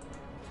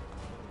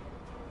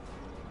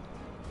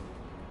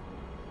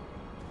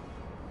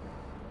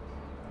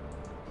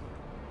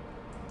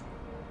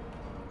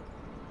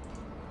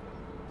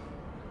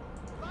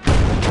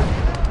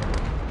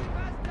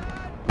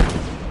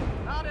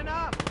 Laden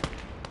ab!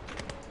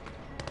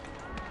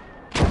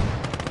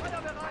 Feuerbereit!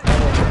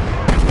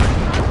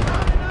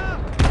 Laden ab!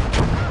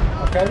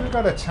 Okay, we've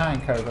got a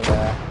tank over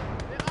there.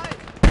 Bereit!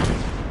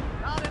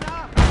 Laden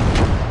ab!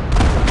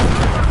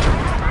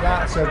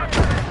 That's a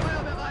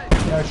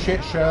Feuerbereit! no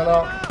shit,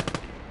 Sherlock.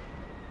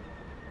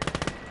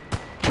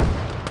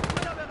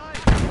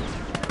 Feuerbereit!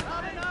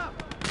 Laden ab!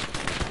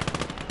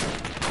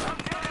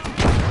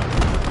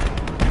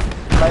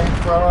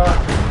 Flamethrower.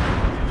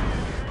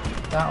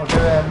 That'll do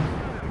him.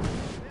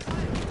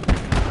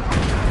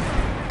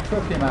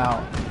 Cook him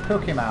out.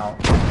 Cook him out.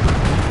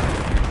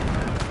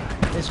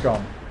 It's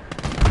gone.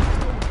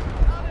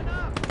 Laden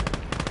ab!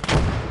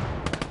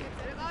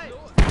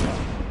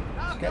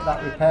 Bereit! Get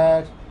that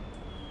repaired.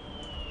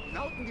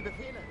 Lauten die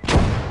Befehle?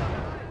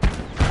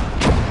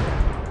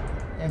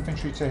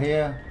 Infantry to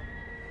here.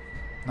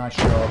 Nice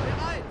job.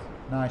 Bereit!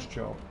 Nice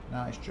job.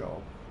 Nice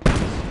job.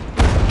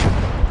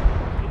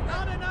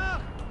 Laden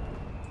ab!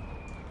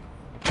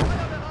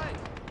 Feuerbereit!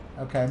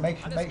 Okay,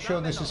 make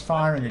sure this is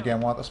firing again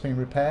while that's being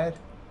repaired.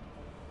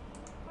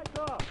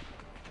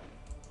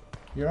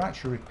 You're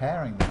actually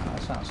repairing that.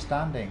 That's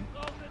outstanding.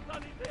 Brauchen einen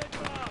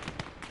Sanitäter!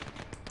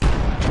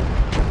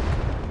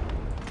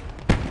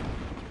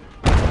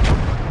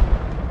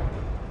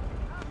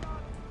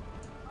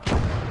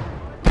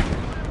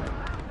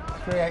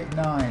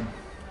 389.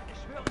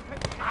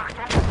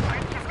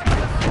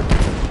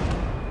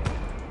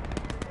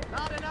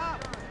 Laden ab!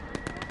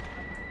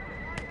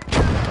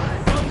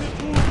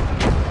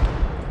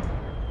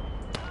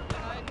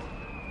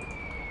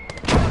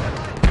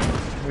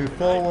 Move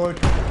forward.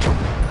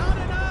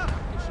 Laden ab!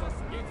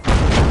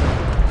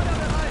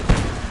 Feuerbereit!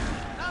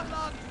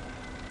 Nachladen!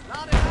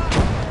 Laden ab!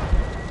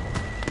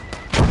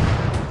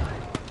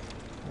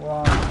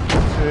 1,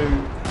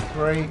 2,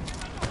 3.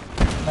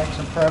 Make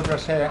some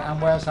progress here.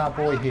 And where's our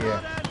boy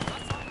here?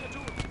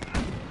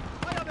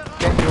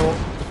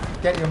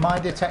 Get your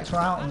mine detector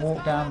out and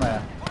walk down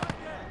there.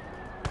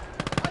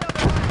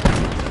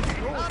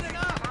 Laden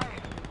ab!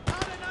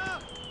 Laden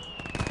ab!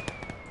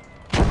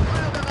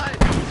 Feuerbereit!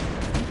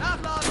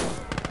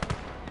 Nachladen!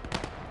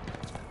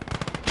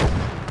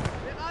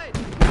 Bereit!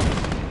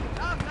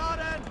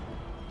 Nachladen!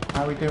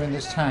 How are we doing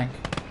this tank?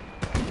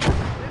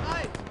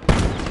 Bereit!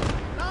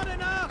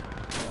 Laden ab!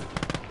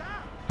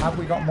 Have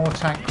we got more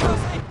tank crew?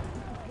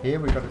 Here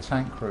we've got a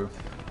tank crew.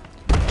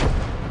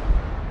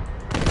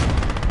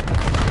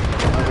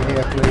 Over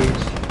here,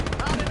 please.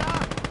 Laden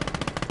ab!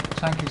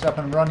 Tank is up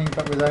and running,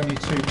 but with only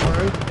 2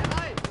 crew.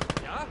 Bereit!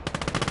 Ja?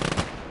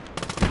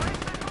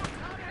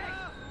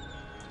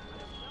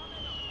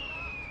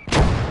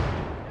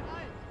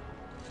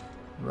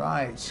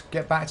 Right,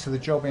 get back to the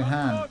job in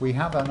hand. We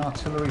have an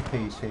artillery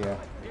piece here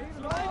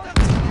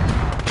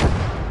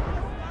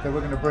that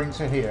we're going to bring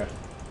to here.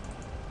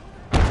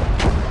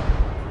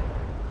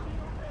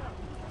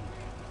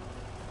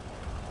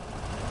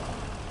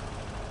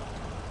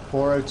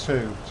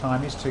 .402,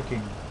 time is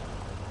ticking.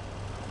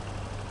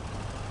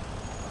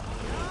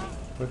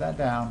 Put that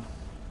down,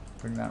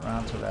 bring that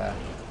round to there.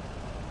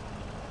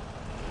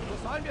 Wo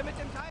sollen wir mit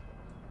dem Teil?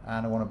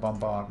 And I want a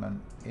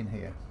bombardment in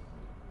here.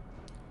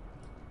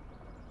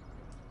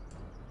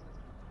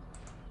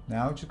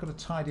 Now we've just got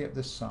to tidy up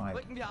this side.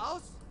 Rücken wir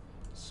aus?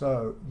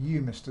 So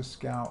you, Mr.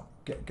 Scout,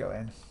 get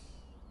going.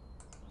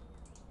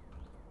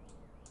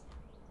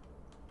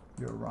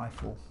 Your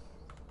rifle.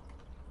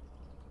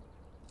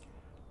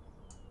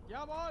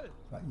 Jawohl!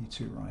 Like you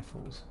 2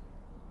 rifles.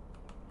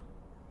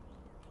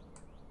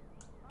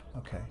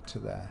 Okay, to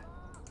there.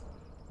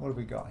 What have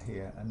we got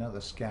here? Another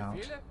scout.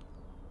 Befehle?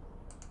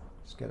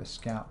 Let's get a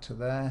scout to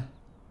there.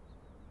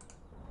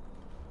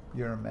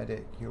 You're a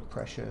medic, you're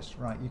precious.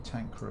 Right, you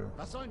tank crew.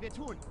 Was sollen wir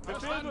tun?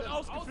 Befehl wird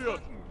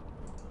ausgeführt.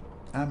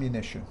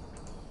 Ammunition.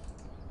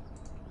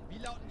 Wie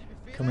lauten die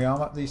Befehle? Can we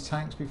arm up these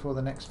tanks before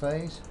the next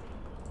phase?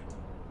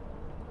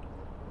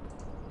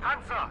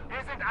 Panzer,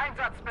 wir sind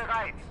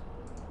einsatzbereit.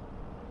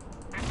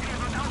 Befehl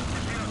wird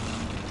ausgeführt.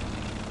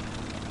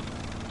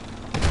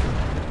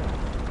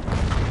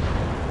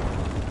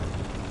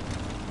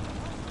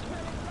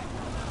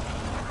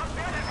 Wo kommt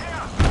der denn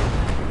her?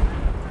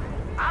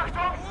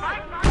 Achtung,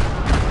 Feindmann!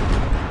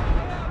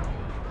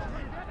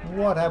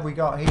 What have we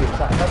got here? Is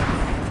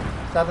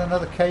that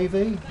another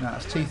KV? No,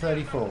 it's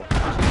T-34.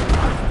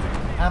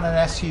 And an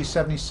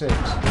SU-76.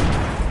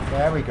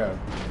 There we go.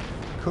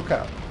 Cook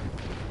up.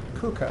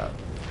 Cook up.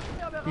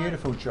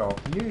 Beautiful job.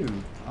 You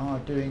are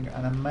doing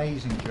an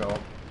amazing job.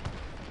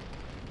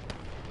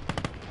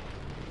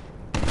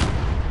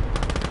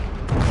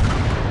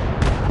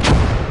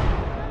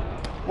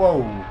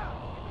 Whoa.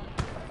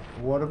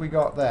 What have we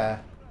got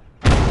there?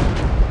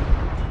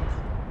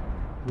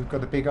 We've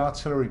got a big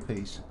artillery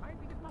piece.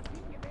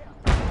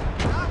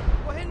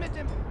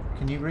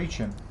 Can you reach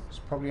him? It's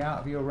probably out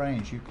of your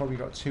range. You've probably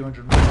got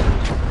 200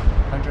 meters.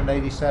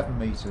 187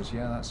 meters.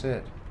 Yeah, that's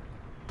it.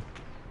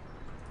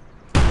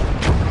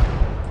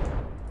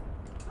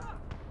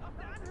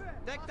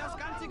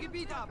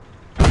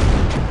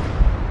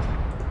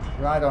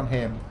 Right on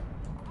him.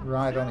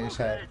 Right on his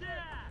head.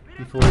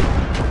 Before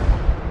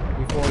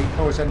he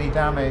causes any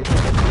damage.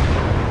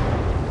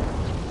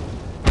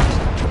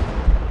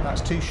 That's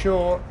too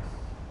short.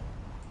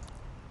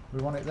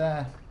 We want it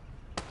there.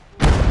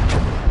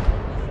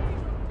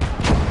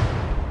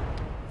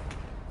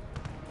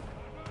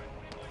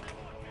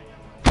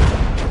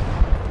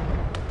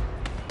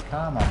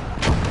 Come on.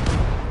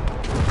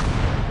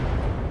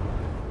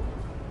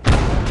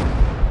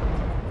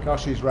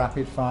 Gosh, he's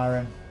rapid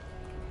firing.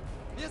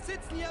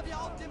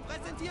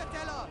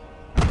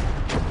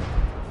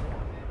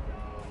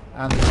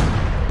 And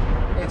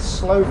it's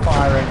slow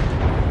firing,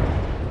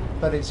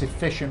 but it's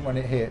efficient when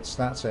it hits.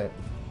 That's it.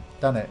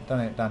 Done it,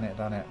 done it, done it,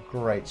 done it.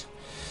 Great.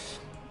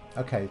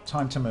 Okay,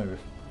 time to move.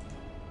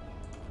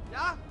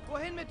 Ja,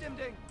 wohin mit dem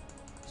Ding?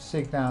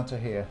 Sig down to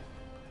here.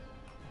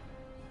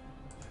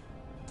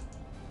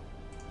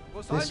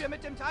 Wo sollen wir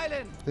mit dem Teil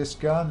hin? This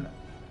gun,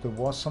 there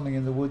was something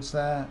in the woods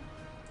there.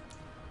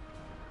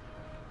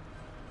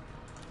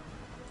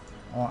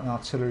 I want an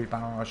artillery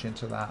barrage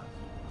into that.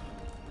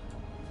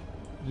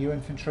 You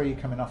infantry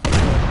coming off the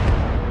hill.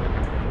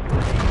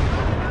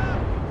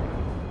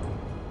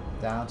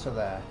 Down to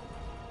there.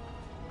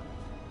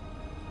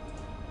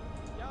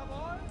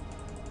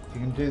 You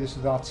can do this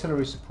with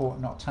artillery support,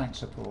 not tank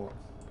support.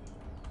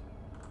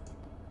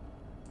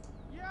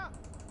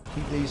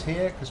 Keep these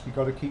here because we've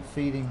got to keep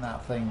feeding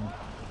that thing.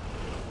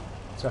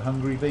 It's a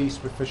hungry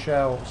beast with the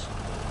shells.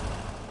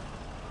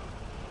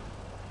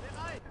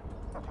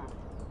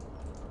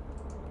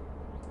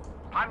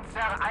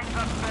 Panzer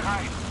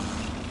einsatzbereit.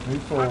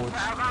 Move forward.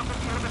 Panzer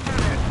erwartet Ihre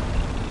Befehle.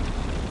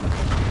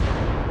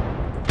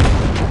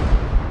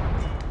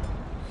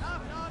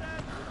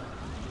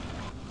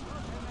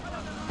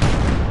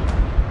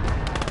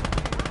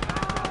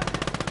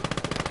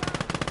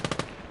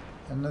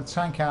 And the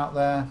tank out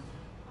there.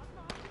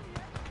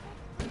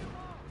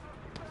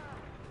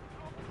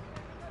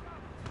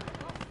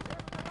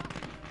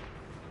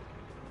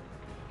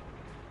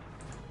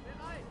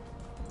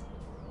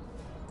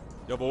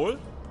 Jawohl.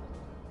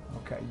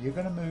 Okay, you're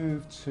going to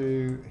move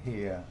to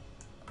here.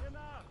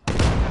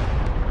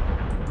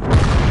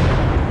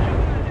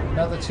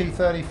 Another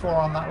T-34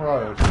 on that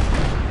road.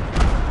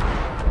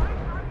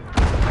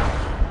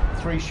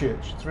 3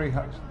 shots.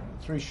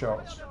 3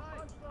 shots.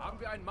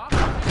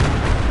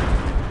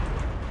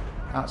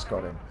 That's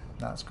got him.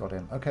 That's got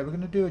him. Okay, we're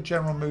going to do a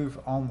general move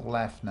on the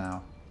left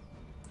now.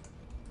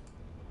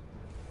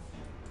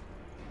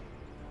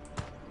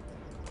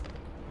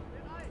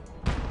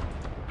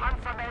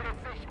 Panzer meldet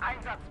sich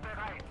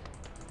einsatzbereit.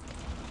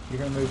 You're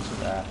going to move to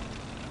there.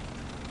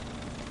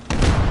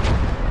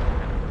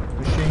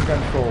 Machine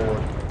gun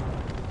forward.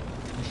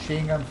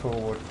 Machine gun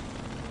forward.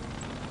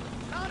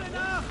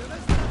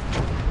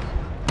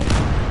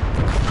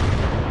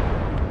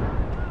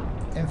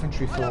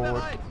 Infantry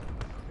forward.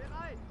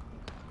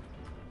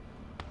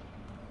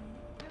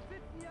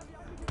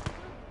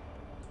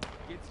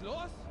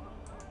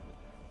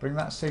 Bring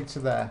that SIG to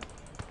there.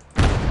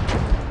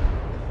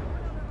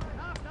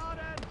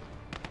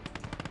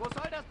 Wo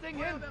soll das Ding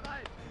hin?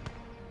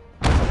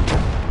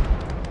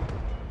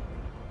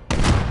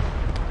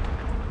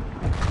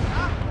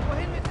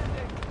 Wohin mit dem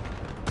Ding?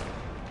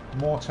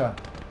 Mortar.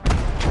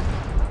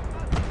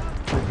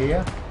 To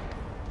here.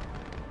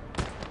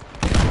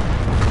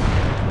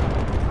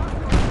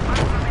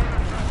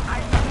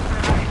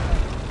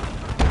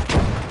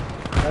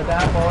 Go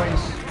down,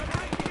 boys.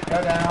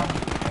 Go down.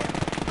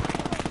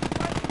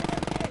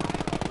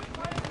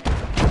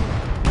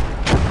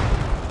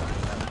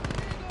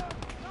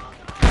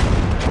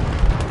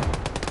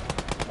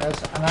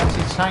 There's an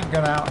anti-tank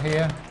gun out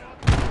here.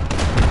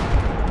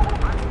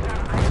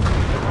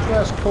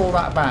 Just call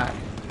that back.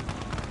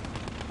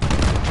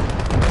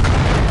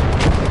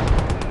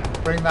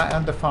 Bring that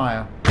under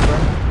fire.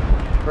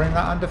 Bring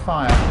that under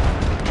fire.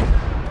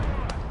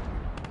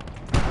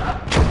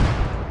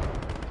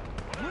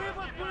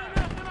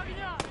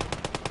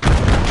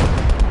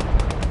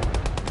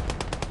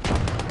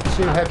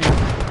 Too heavy.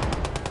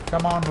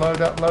 Come on,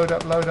 load up, load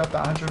up, load up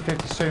that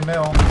 152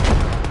 mil.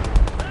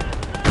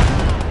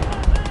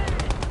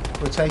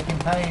 We're taking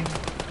pain.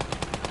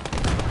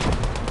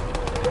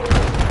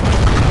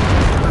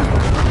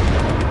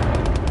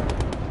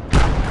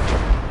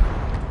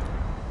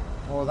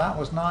 Well, that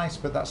was nice,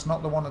 but that's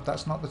not the one.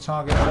 That's not the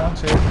target I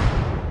wanted.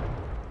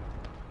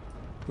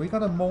 We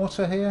got a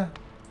mortar here.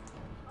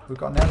 We've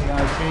got an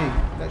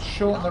LEIG. Let's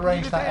shorten the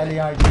range of that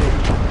LEIG.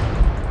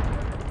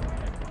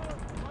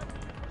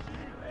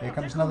 Here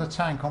comes another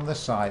tank on this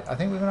side. I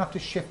think we're going to have to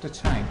shift a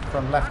tank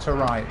from left to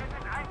right.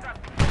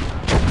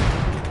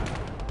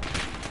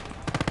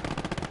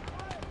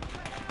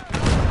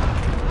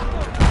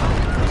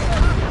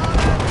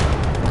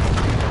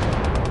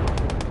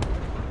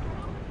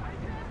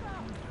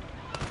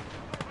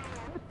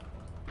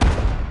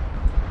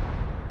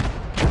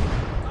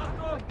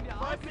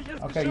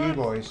 Okay, you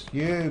boys.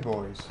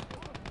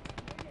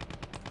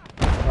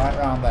 Right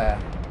round there.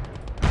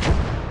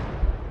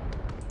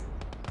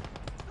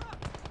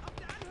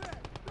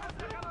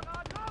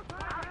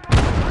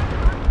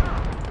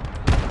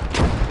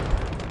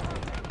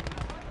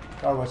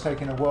 God, we're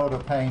taking a world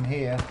of pain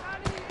here.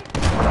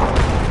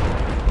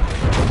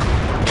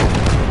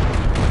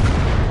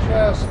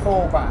 Just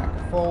fall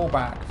back, fall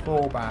back,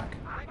 fall back.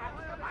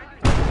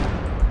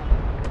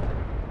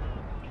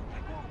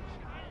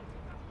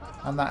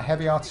 And that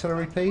heavy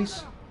artillery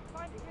piece.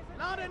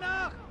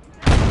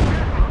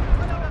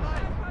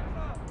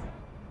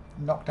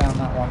 Knock down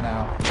that one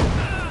now.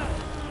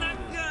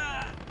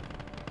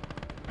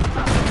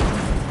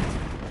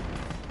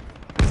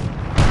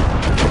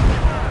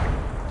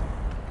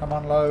 Come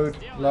on, load,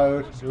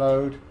 load,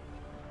 load.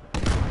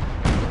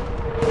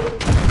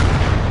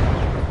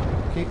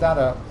 Keep that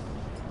up.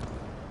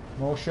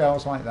 More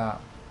shells like that.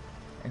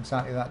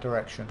 Exactly that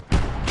direction.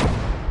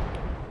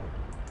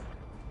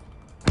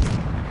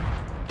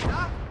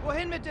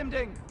 Mit dem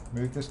Ding.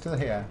 Move this to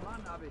here.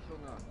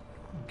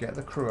 Get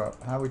the crew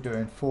up. How are we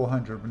doing?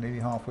 400. We're nearly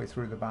halfway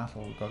through the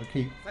battle. We've got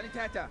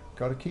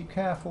to keep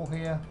careful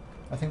here.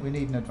 I think we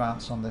need an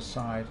advance on this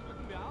side.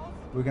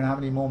 We're going to have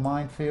any more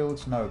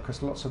minefields? No,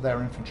 because lots of their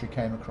infantry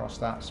came across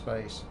that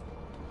space.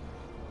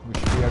 We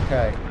should be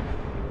okay.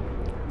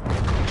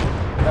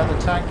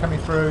 Another tank coming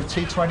through.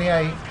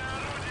 T-28.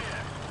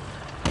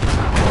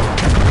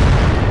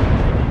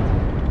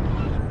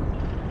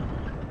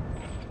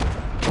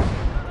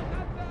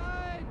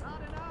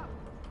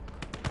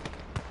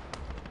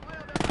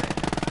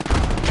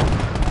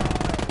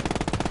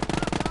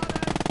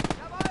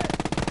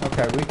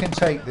 Okay, we can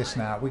take this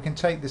now. We can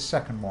take this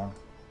second one.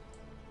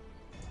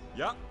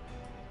 Ja.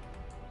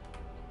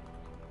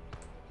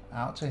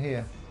 Out to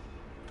here.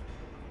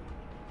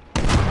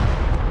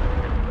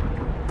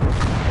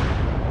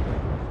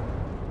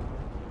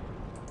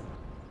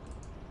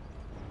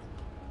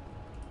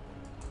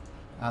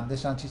 And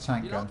this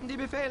anti-tank gun.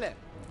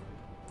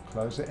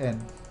 Close it in.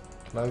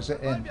 Close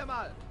it in.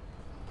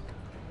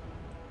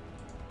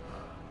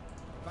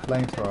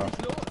 Flamethrower.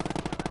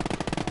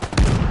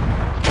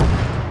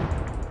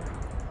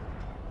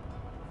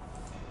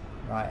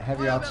 Right,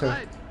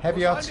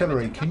 heavy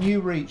artillery. Can you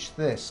reach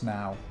this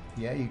now?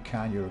 Yeah, you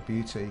can. You're a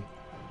beauty.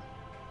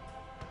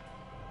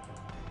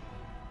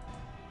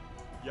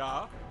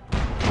 Ja.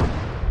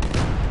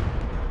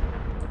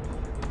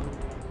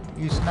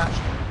 You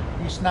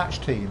snatch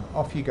team.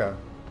 Off you go.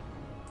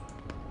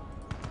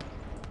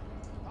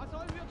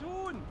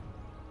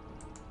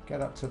 Get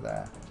up to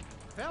there.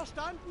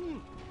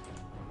 Verstanden.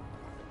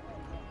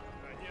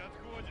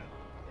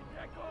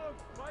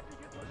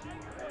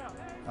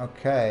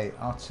 Okay,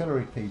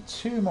 artillery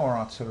piece. 2 more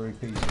artillery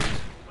pieces.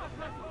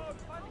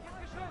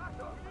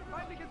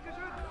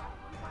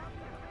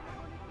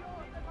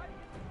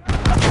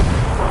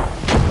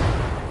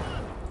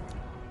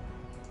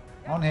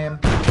 On him.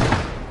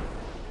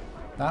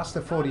 That's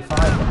the 45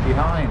 from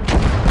behind.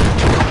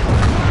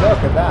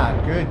 Look at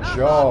that. Good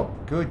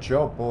job. Good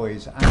job,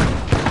 boys.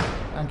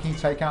 And can you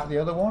take out the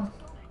other one?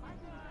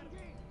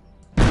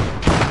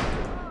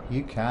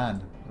 You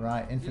can.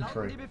 Right,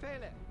 infantry.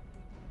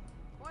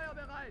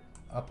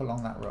 Up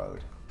along that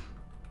road.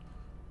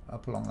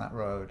 Up along that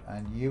road.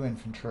 And you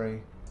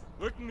infantry.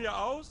 Rücken wir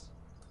aus?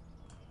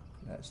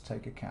 Let's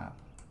take a cap.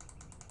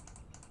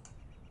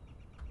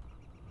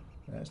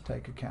 Let's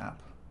take a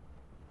cap.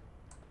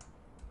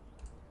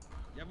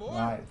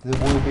 Right, there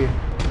will be...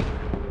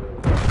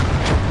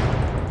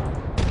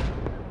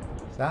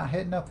 Is that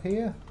hitting up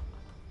here?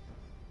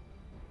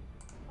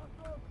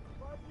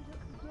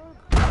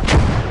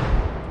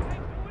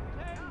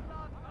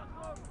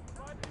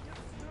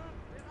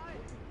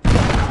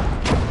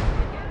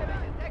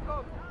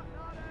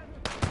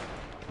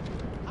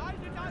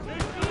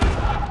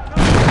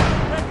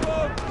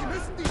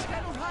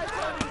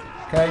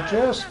 Okay,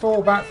 just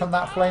fall back from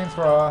that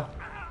flamethrower.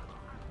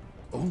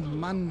 Oh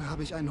Mann,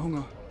 habe ich einen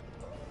Hunger.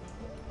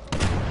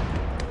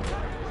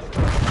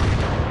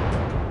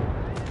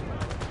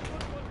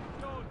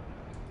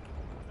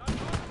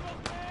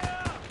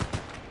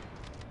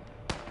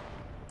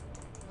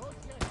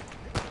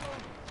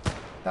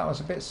 That was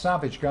a bit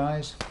savage,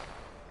 guys.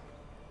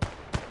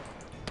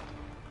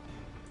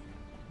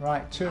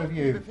 Right, 2 of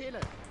you.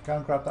 Go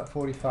and grab that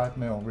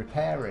 45mm,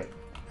 repair it,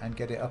 and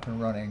get it up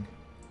and running.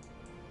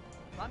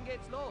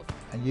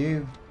 And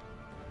you,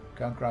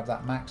 go and grab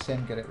that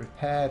Maxim, get it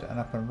repaired and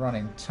up and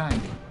running.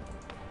 Tank,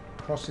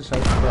 Cross this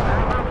open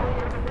ground.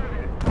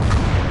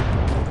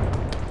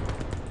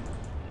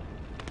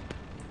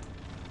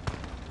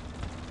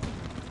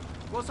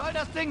 Wo soll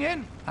das Ding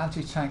hin?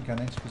 Anti-tank gun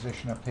into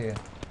position up here.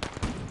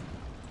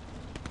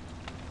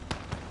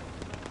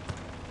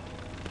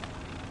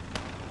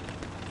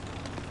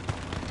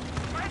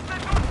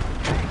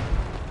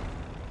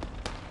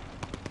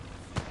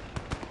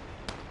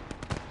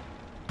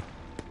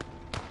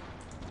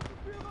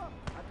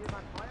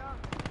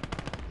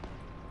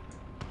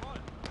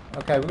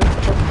 Okay,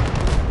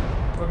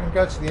 we're going to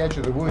go to the edge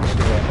of the woods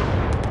here.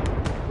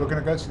 We're going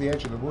to go to the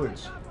edge of the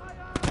woods.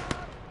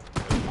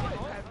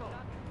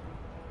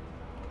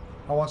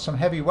 I want some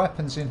heavy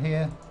weapons in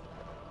here.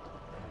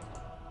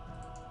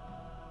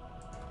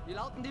 Wie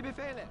lauten die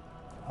Befehle?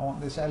 I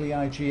want this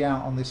LEIG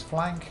out on this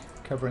flank,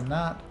 covering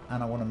that,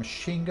 and I want a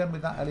machine gun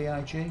with that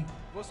LEIG.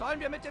 Wo sollen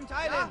wir mit dem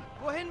Teil hin?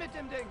 Wohin mit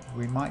dem Ding?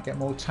 We might get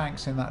more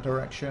tanks in that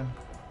direction.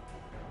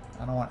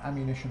 And I want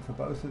ammunition for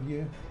both of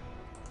you.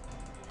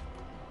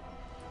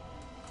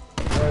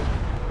 Good.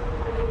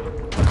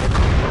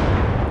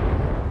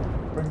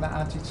 Bring that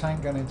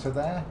anti-tank gun into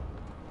there.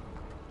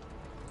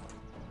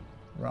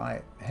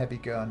 Right, heavy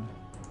gun.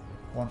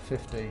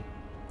 150.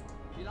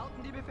 Wie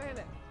lauten die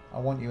Befehle? I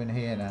want you in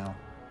here now.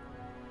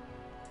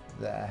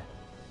 There.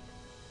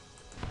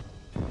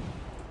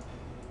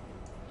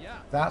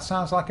 Ja. That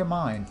sounds like a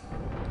mine.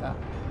 That.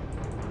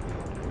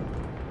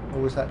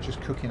 Or was that just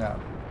cooking up?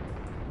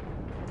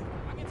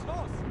 Wann geht's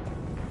los?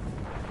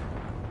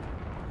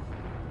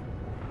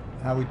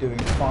 How are we doing?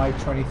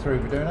 5:23.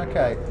 We're doing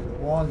okay.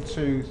 1,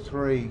 2,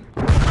 3,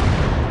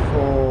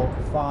 4,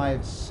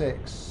 5,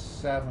 6,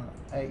 7,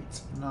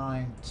 8,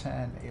 9,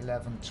 10,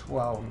 11,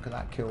 12. Look at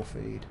that kill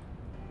feed.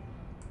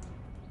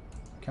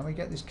 Can we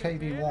get this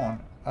KV-1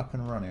 up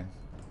and running?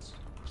 It's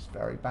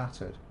very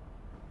battered.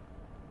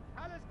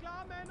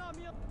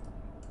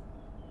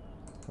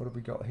 What have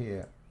we got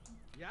here?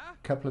 Ja?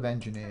 Couple of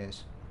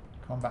engineers.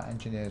 Combat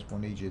engineers,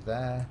 we'll need you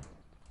there.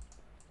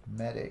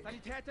 Medic,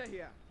 Sanitäter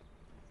hier.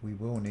 we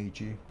will need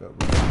you, but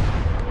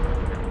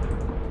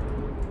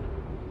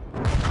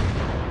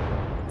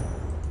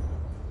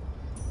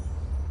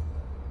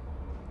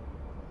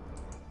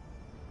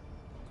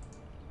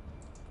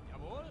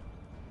Jawohl.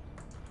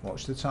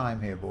 watch the time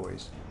here,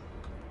 boys.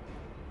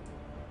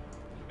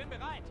 Ich bin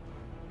bereit.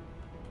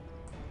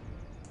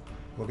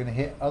 We're going to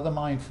hit other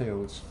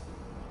minefields.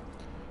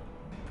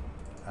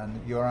 And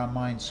you're our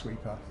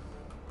minesweeper.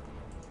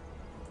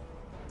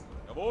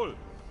 Jawohl.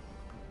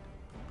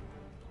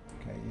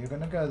 Okay, you're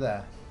going to go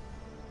there.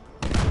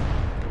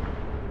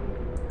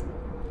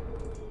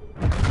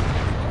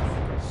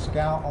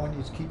 Scout, I want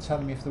you to keep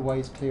telling me if the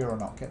way's clear or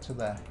not. Get to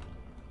there.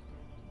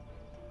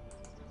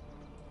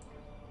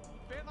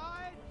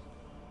 Bereit!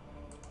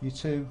 You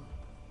two,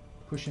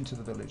 push into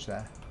the village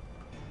there.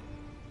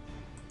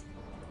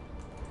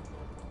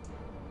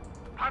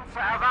 Panzer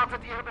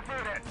erwartet Ihre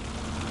Befehle.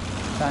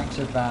 Tanks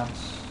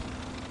advance.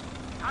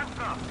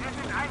 Panzer, wir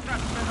sind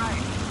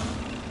einsatzbereit.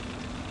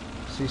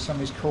 See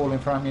somebody's calling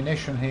for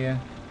ammunition here.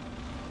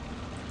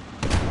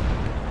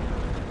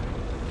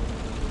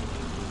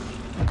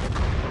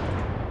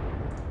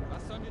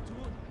 Was sollen wir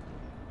tun?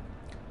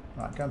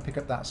 Right, go and pick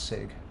up that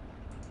SIG.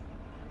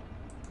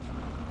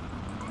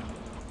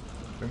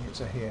 Bring it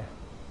to here.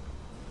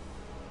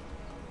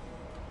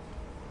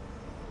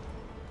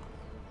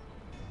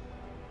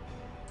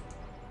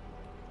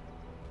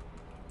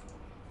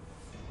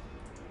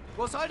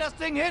 Wo soll das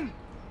Ding hin?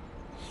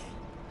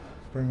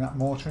 Bring that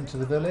mortar into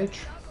the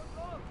village.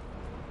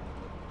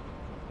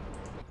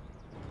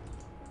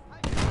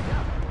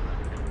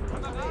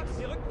 Unterwegs,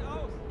 sie rücken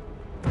aus.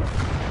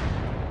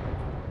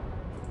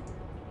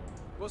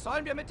 Wo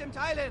sollen wir mit dem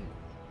Teil hin?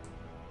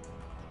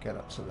 Get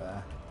up to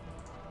there.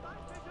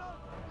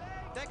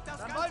 Deckt das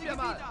ganze Gebiet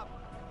ab.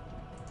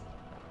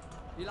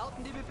 Wie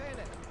lauten die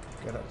Befehle?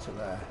 Get up to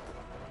there.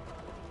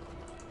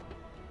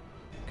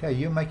 Okay,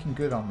 you're making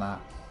good on that.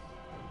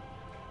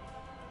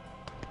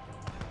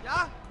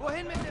 Ja,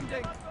 wohin mit dem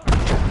Ding?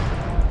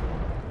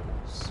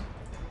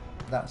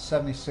 That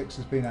 76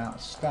 has been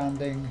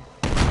outstanding.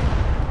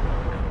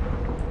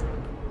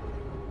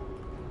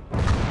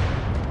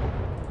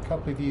 A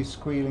couple of you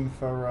squealing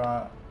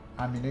for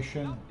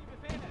ammunition.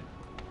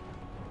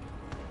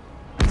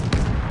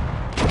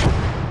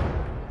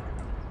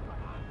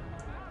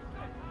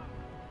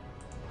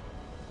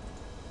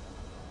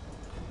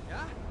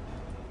 Ja?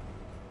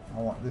 I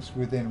want this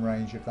within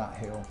range of that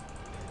hill.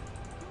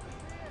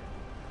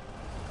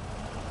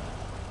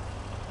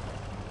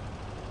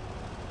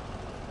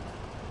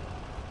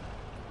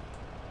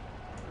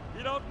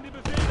 Wie lauten die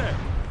Befehle?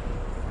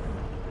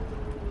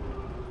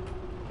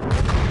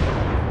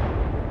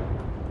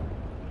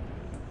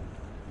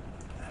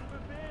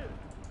 Befehl.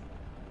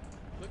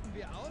 Rücken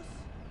wir aus?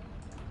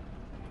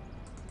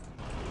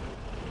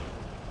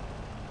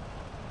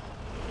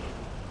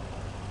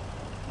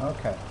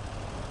 Okay.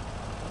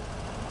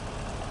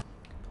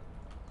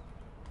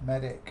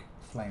 Medic,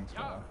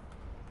 flamethrower.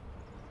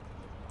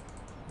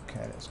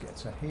 Okay, let's get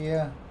to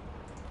here.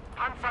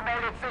 Panzer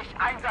meldet sich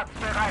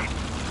einsatzbereit.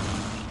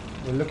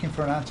 We're looking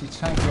for an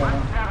anti-tank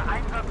gunner. Panzer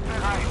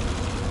einsatzbereit.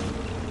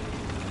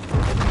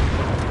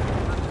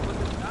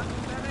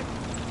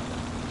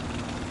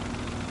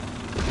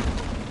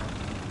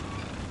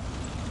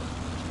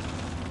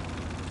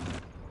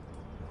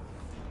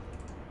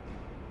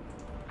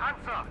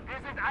 Panzer, wir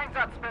sind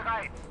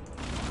einsatzbereit.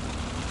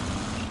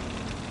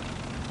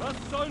 Was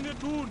sollen wir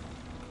tun?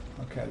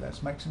 Okay,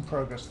 let's make some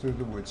progress through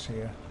the woods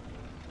here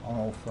on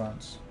all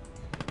fronts.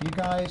 You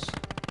guys,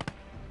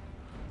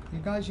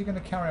 you're going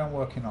to carry on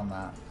working on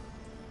that.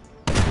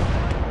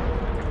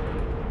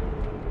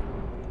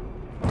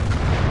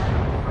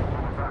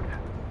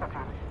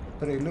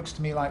 But it looks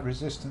to me like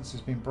resistance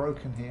has been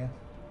broken here.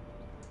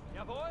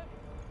 Jawohl.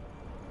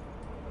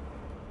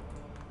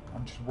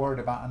 I'm just worried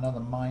about another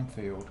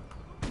minefield.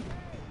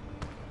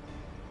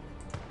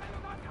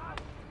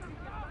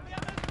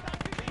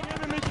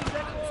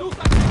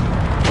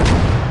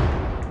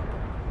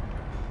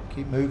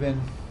 Keep moving.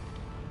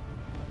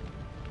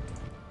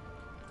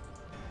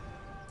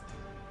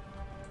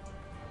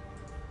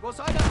 Wo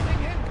soll das Ding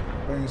hin?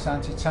 Bring this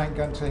anti-tank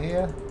gun to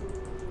here.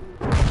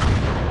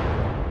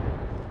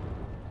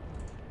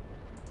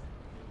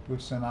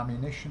 With some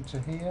ammunition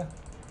to here.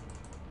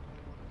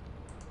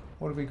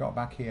 What have we got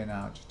back here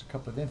now? Just a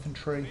couple of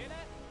infantry.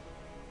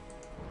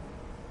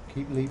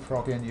 Keep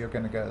leapfrogging, you're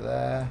going to go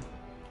there.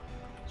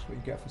 That's what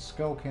you get for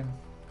skulking.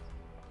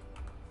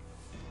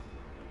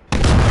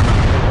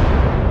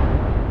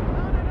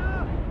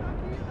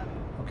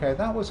 Okay,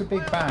 that was a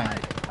big bang.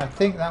 I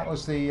think that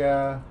was the,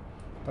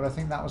 but I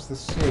think that was the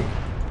SIG.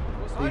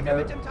 Wo sollen wir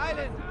mit dem Teil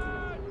hin?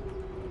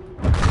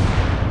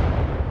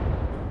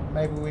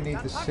 Maybe we need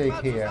the Dann packen SIG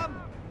wir here.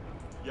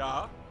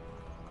 Ja.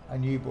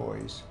 And you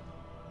boys,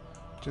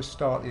 just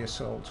start the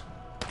assault.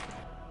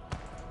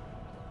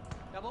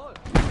 Jawohl.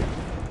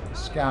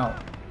 Scout.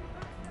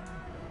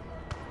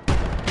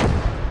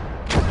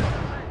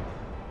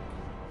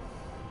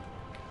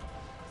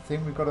 I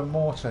think we've got a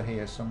mortar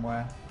here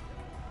somewhere.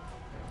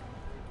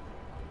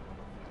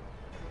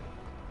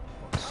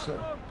 So,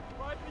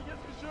 Feindliches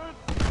Geschütz.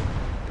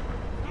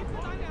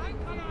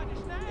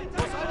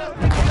 Wo soll das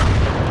Ding hin?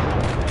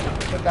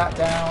 put that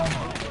down.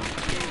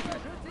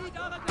 Zieht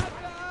eure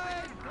Köpfe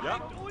ein! Ja.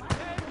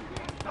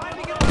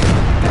 Feindliche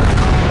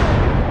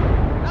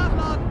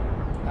Nachladen!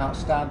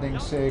 Outstanding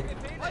SIG.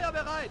 Feuer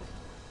bereit!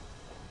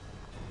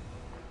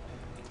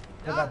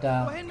 Put that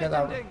down. wohin Get mit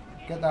dem that. Ding?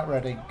 Get that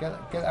ready.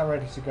 Get that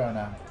ready to go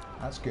now.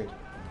 That's good.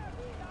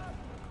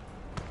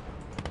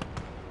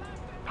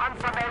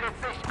 Panzer meldet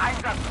sich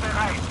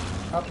einsatzbereit.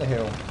 Up the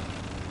hill.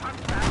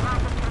 Panzer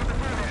erwartet Ihre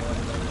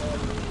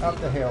Befehle. Up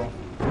the hill.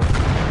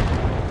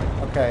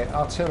 Okay,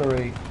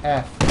 artillery,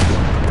 F.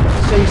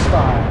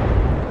 Ceasefire.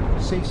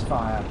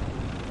 Ceasefire.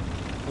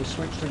 We'll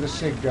switch to the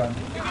SIG gun.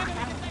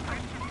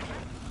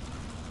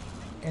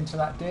 Into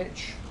that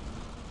ditch.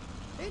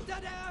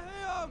 Hinter der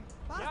Erhöhung!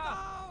 Passt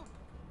auf!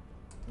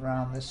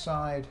 Around this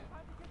side.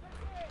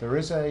 There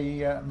is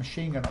a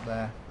machine gun up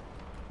there.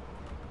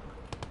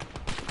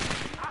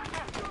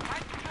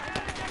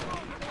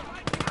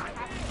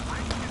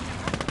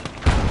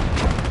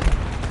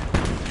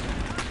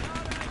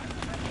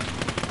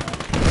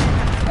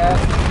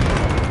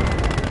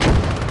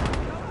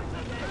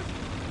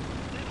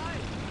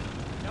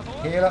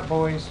 Heal up,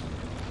 boys.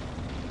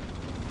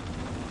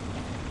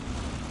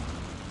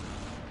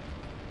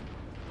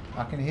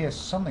 I can hear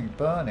something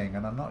burning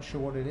and I'm not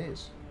sure what it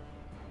is.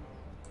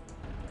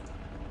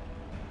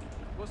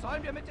 Wo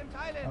sollen wir mit dem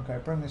Teil hin? Okay,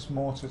 bring this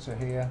mortar to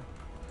here.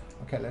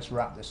 Okay, let's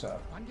wrap this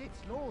up. Wann geht's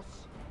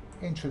los?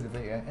 Into the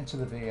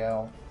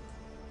VL,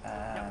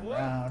 and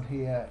round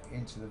here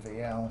into the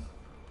VL.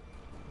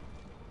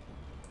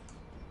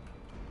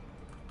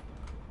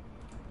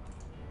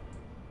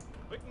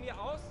 Rücken wir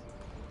aus.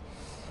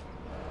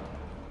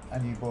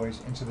 And you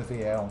boys into the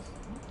VL.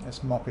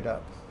 Let's mop it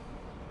up.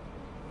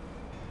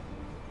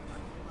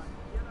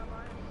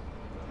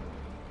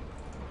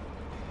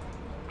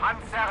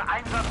 Panzer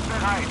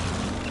einsatzbereit.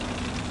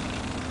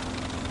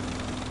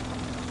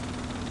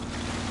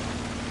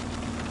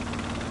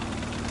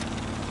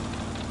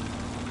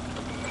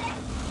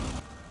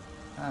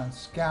 And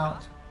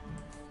scout,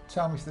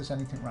 tell me if there's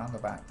anything round the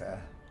back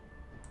there.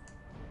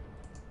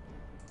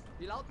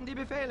 Wie lauten die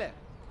Befehle?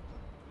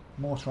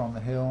 Mortar on the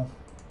hill.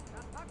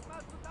 Dann packt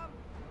mal zusammen!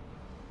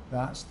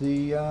 That's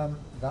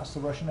the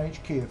Russian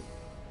HQ.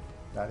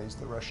 That is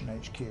the Russian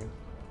HQ.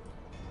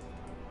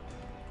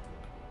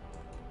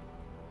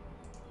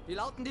 Wie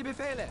lauten die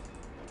Befehle?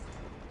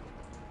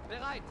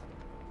 Bereit!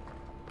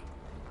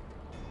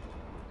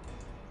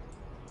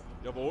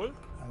 Jawohl.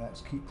 And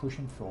let's keep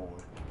pushing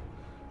forward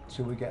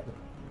till we get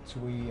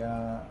till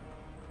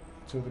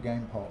the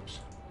game pops.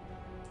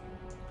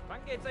 Wann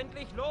geht's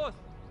endlich los?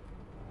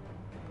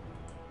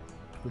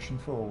 Pushing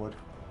forward.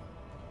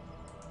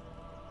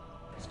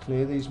 Let's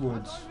clear these Was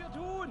woods. sollen wir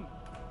tun?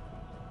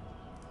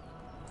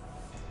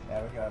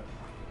 There we go.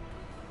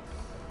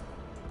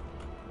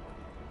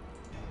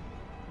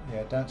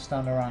 Yeah, don't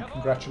stand around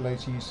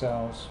congratulating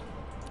yourselves.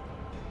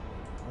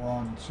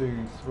 1,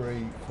 2,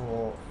 3,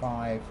 4,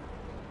 5,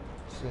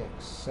 6,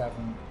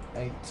 7,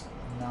 8,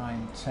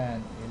 9,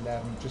 10,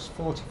 11. Just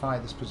fortify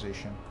this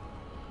position.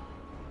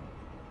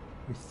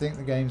 We think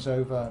the game's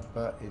over,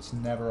 but it's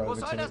never Wo over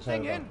soll till das it's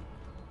Ding over. hin?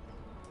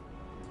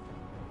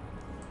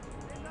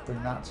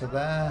 Bring that to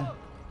there.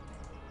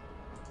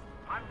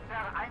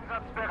 Panzer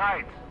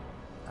einsatzbereit.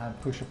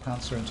 And push a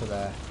Panzer into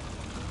there.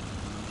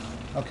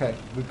 Okay,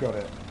 we've got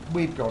it.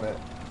 We've got it.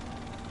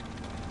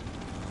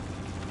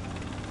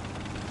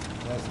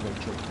 There's the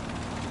victory.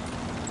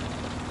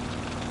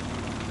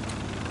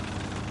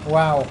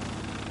 Wow.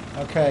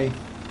 Okay.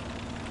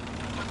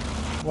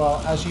 Well,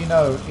 as you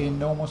know, in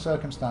normal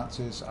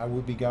circumstances, I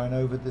would be going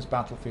over this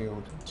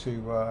battlefield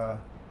to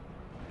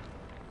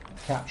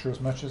capture as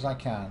much as I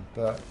can.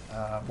 But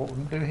what we're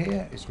going to do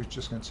here is we're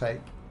just going to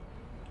take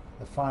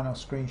the final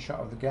screenshot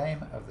of the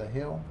game, of the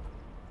hill,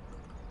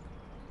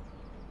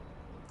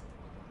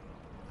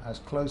 as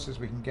close as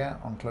we can get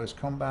on close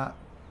combat.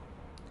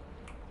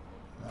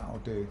 That'll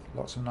do.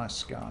 Lots of nice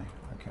sky.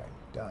 Okay,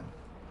 done.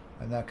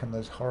 And there come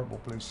those horrible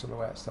blue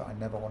silhouettes that I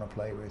never want to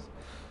play with.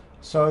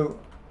 So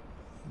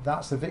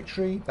that's the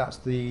victory. That's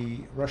the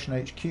Russian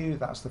HQ.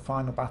 That's the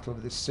final battle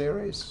of this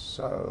series.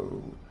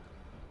 So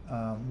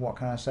what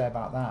can I say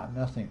about that?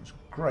 Nothing. It's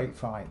a great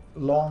fight.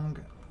 Long,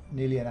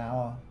 nearly an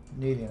hour.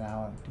 Nearly an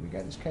hour. Did we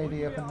get this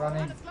KD up and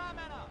running?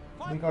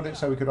 We got it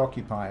so we could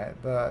occupy it,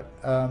 but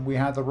we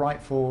had the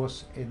right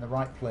force in the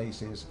right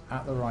places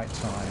at the right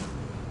time,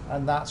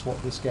 and that's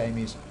what this game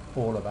is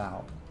all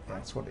about.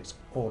 That's what it's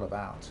all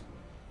about.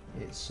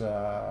 It's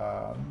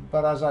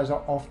but as I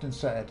often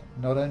said,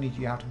 not only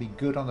do you have to be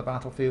good on the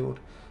battlefield,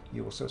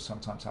 you also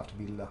sometimes have to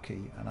be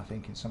lucky, and I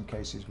think in some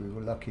cases we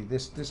were lucky.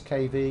 This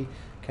KV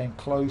came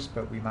close,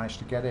 but we managed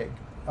to get it.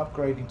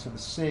 Upgrading to the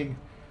SIG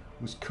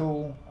was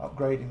cool.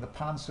 Upgrading the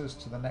Panzers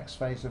to the next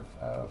phase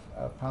of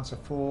Panzer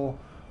IV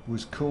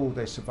was cool.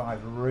 They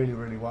survived really,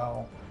 really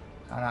well.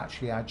 And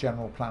actually our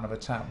general plan of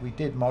attack, we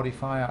did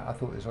modify it. I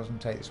thought this wasn't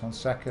take this 1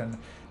 second,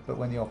 but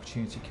when the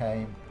opportunity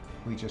came,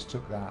 we just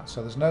took that.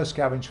 So there's no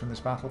scavenge from this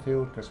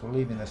battlefield because we're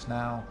leaving this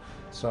now.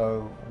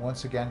 So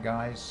once again,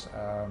 guys,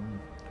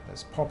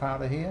 let's pop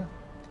out of here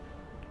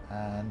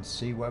and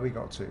see where we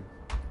got to.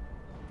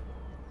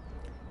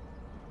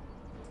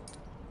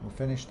 We'll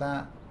finish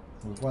that.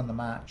 We've won the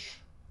match.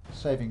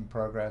 Saving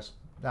progress.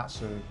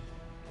 That's a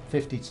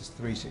 50 to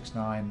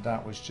 369.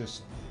 That was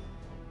just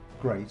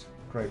great.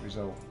 Great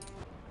result.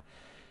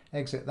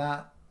 Exit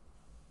that.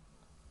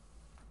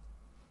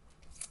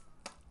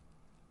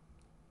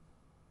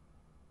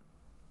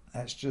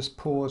 Let's just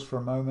pause for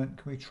a moment.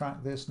 Can we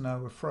track this? No,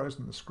 we're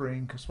frozen the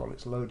screen because while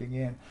it's loading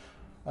in.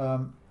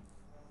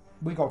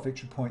 We got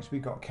victory points, we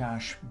got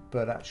cash,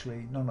 but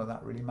actually none of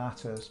that really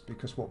matters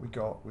because what we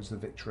got was the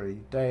victory.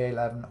 Day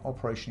 11,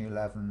 Operation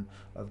 11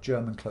 of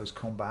German close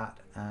combat,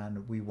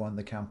 and we won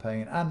the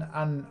campaign.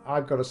 And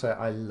I've got to say,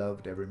 I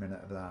loved every minute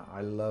of that.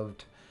 I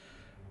loved,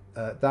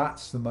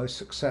 that's the most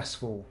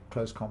successful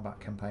close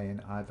combat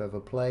campaign I've ever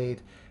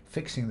played.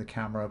 Fixing the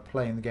camera,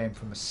 playing the game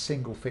from a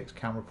single fixed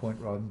camera point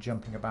rather than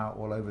jumping about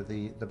all over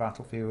the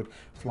battlefield,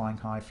 flying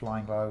high,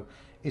 flying low.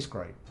 It's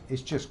great.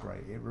 It's just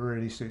great. It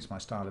really suits my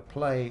style of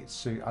play.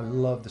 I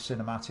love the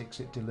cinematics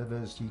it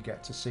delivers. You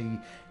get to see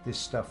this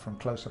stuff from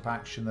close-up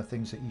action, the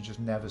things that you just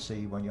never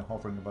see when you're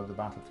hovering above the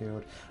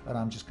battlefield. And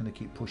I'm just going to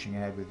keep pushing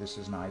ahead with this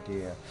as an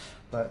idea.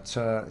 But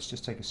let's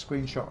just take a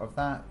screenshot of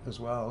that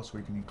as well so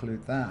we can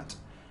include that.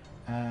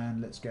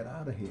 And let's get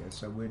out of here.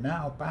 So we're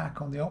now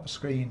back on the op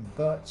screen,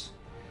 but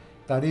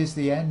that is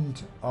the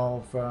end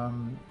of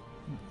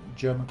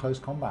German close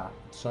combat.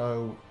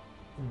 So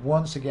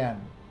once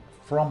again,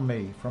 from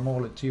me, from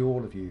all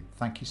of you,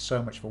 thank you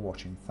so much for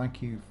watching.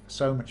 Thank you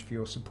so much for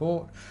your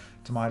support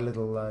to my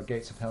little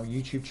Gates of Hell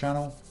YouTube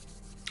channel,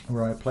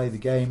 where I play the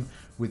game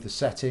with the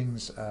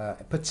settings,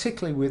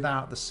 particularly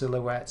without the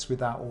silhouettes,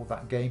 without all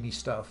that gamey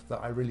stuff that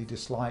I really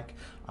dislike.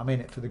 I'm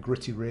in it for the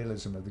gritty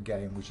realism of the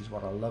game, which is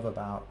what I love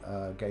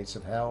about Gates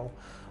of Hell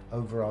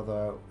over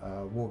other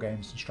war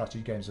games and strategy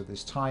games of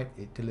this type.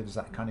 It delivers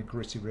that kind of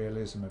gritty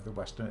realism of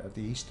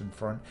the Eastern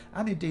Front,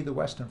 and indeed the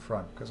Western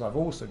Front, because I've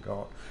also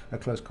got a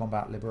close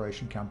combat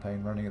liberation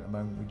campaign running at the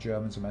moment with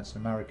Germans against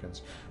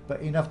Americans.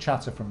 But enough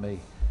chatter from me.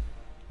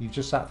 You've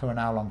just sat through an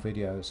hour-long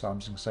video, so I'm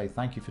just going to say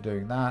thank you for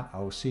doing that. I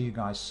will see you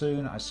guys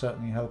soon. I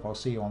certainly hope I'll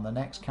see you on the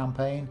next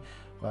campaign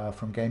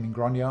from Gaming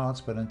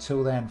Grognards. But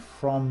until then,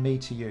 from me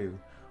to you,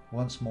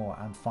 once more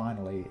and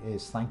finally,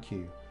 is thank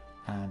you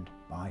and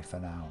bye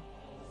for now.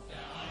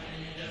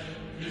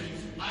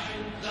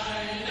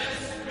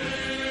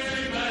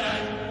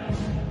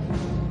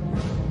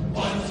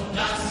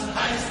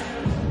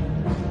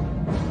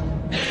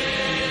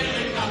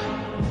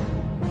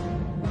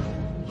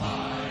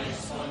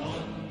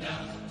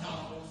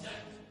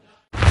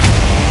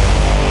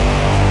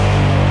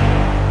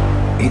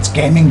 It's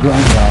Gaming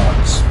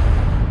Grognards.